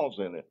a pause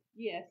in it.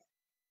 Yes.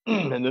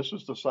 And this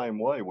is the same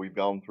way. We've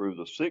gone through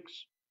the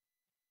 6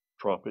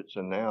 trumpets,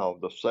 and now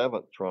the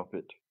 7th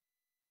trumpet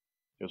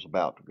is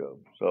about to go.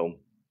 So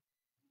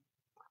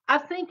I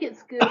think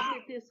it's good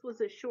that this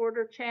was a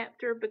shorter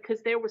chapter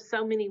because there were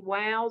so many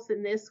wows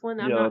in this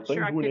one. I'm not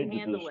sure I could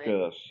handle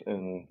it.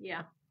 And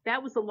yeah,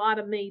 that was a lot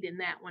of meat in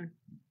that one.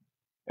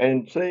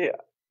 And see,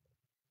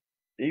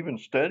 even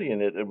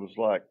studying it, it was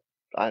like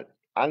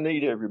I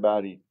need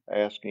everybody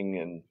asking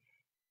and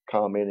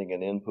commenting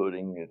and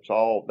inputting.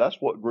 That's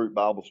what group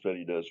Bible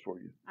study does for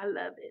you. I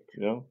love it.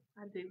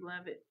 I do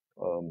love it.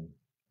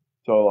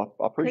 So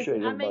I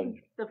appreciate everybody. I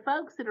mean, the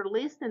folks that are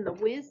listening, the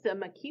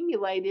wisdom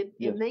accumulated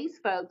in these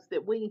folks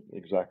that we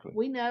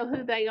know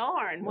who they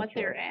are and what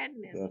they're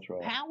adding is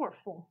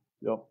powerful.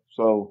 Yep.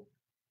 So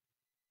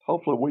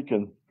hopefully we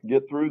can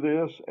get through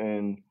this,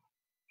 and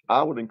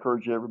I would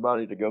encourage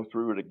everybody to go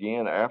through it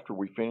again after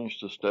we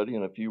finish the study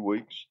in a few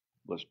weeks.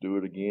 Let's do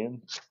it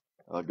again.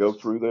 Go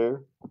through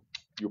there.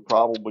 You'll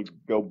probably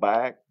go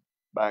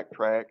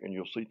backtrack, and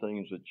you'll see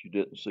things that you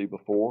didn't see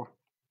before.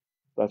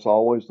 That's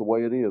always the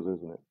way it is,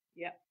 isn't it?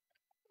 Yep.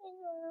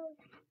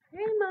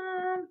 Hey,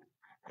 Mom.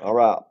 All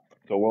right.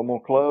 So I'm going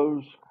to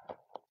close.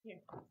 Here,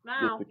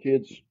 smile. Get the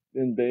kids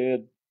in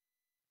bed.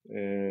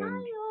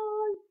 And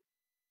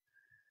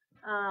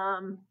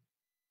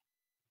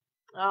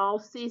oh,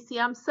 Cece,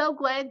 I'm so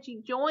glad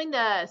you joined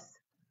us.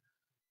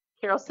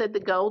 Carol said the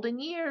golden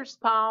years,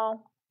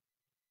 Paul.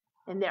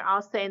 And they're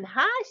all saying,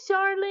 hi,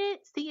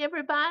 Charlotte. See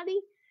everybody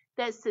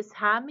that says,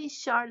 hi, Miss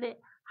Charlotte.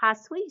 Hi,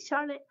 sweet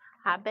Charlotte.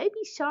 Hi,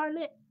 baby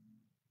Charlotte.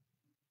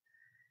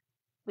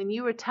 When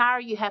you retire,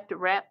 you have to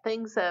wrap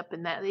things up,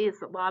 and that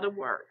is a lot of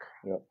work.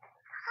 Yep.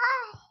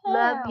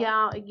 Love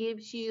y'all. It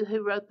gives you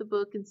who wrote the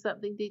book and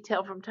something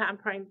detailed from time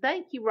frame.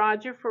 Thank you,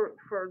 Roger, for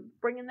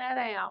bringing that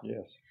out.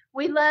 Yes.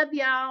 We love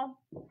y'all.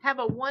 Have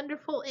a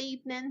wonderful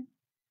evening,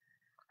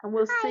 and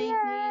we'll see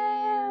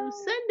you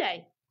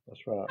Sunday.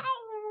 That's right.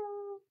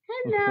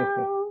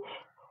 Hello.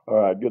 All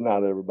right. Good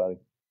night, everybody.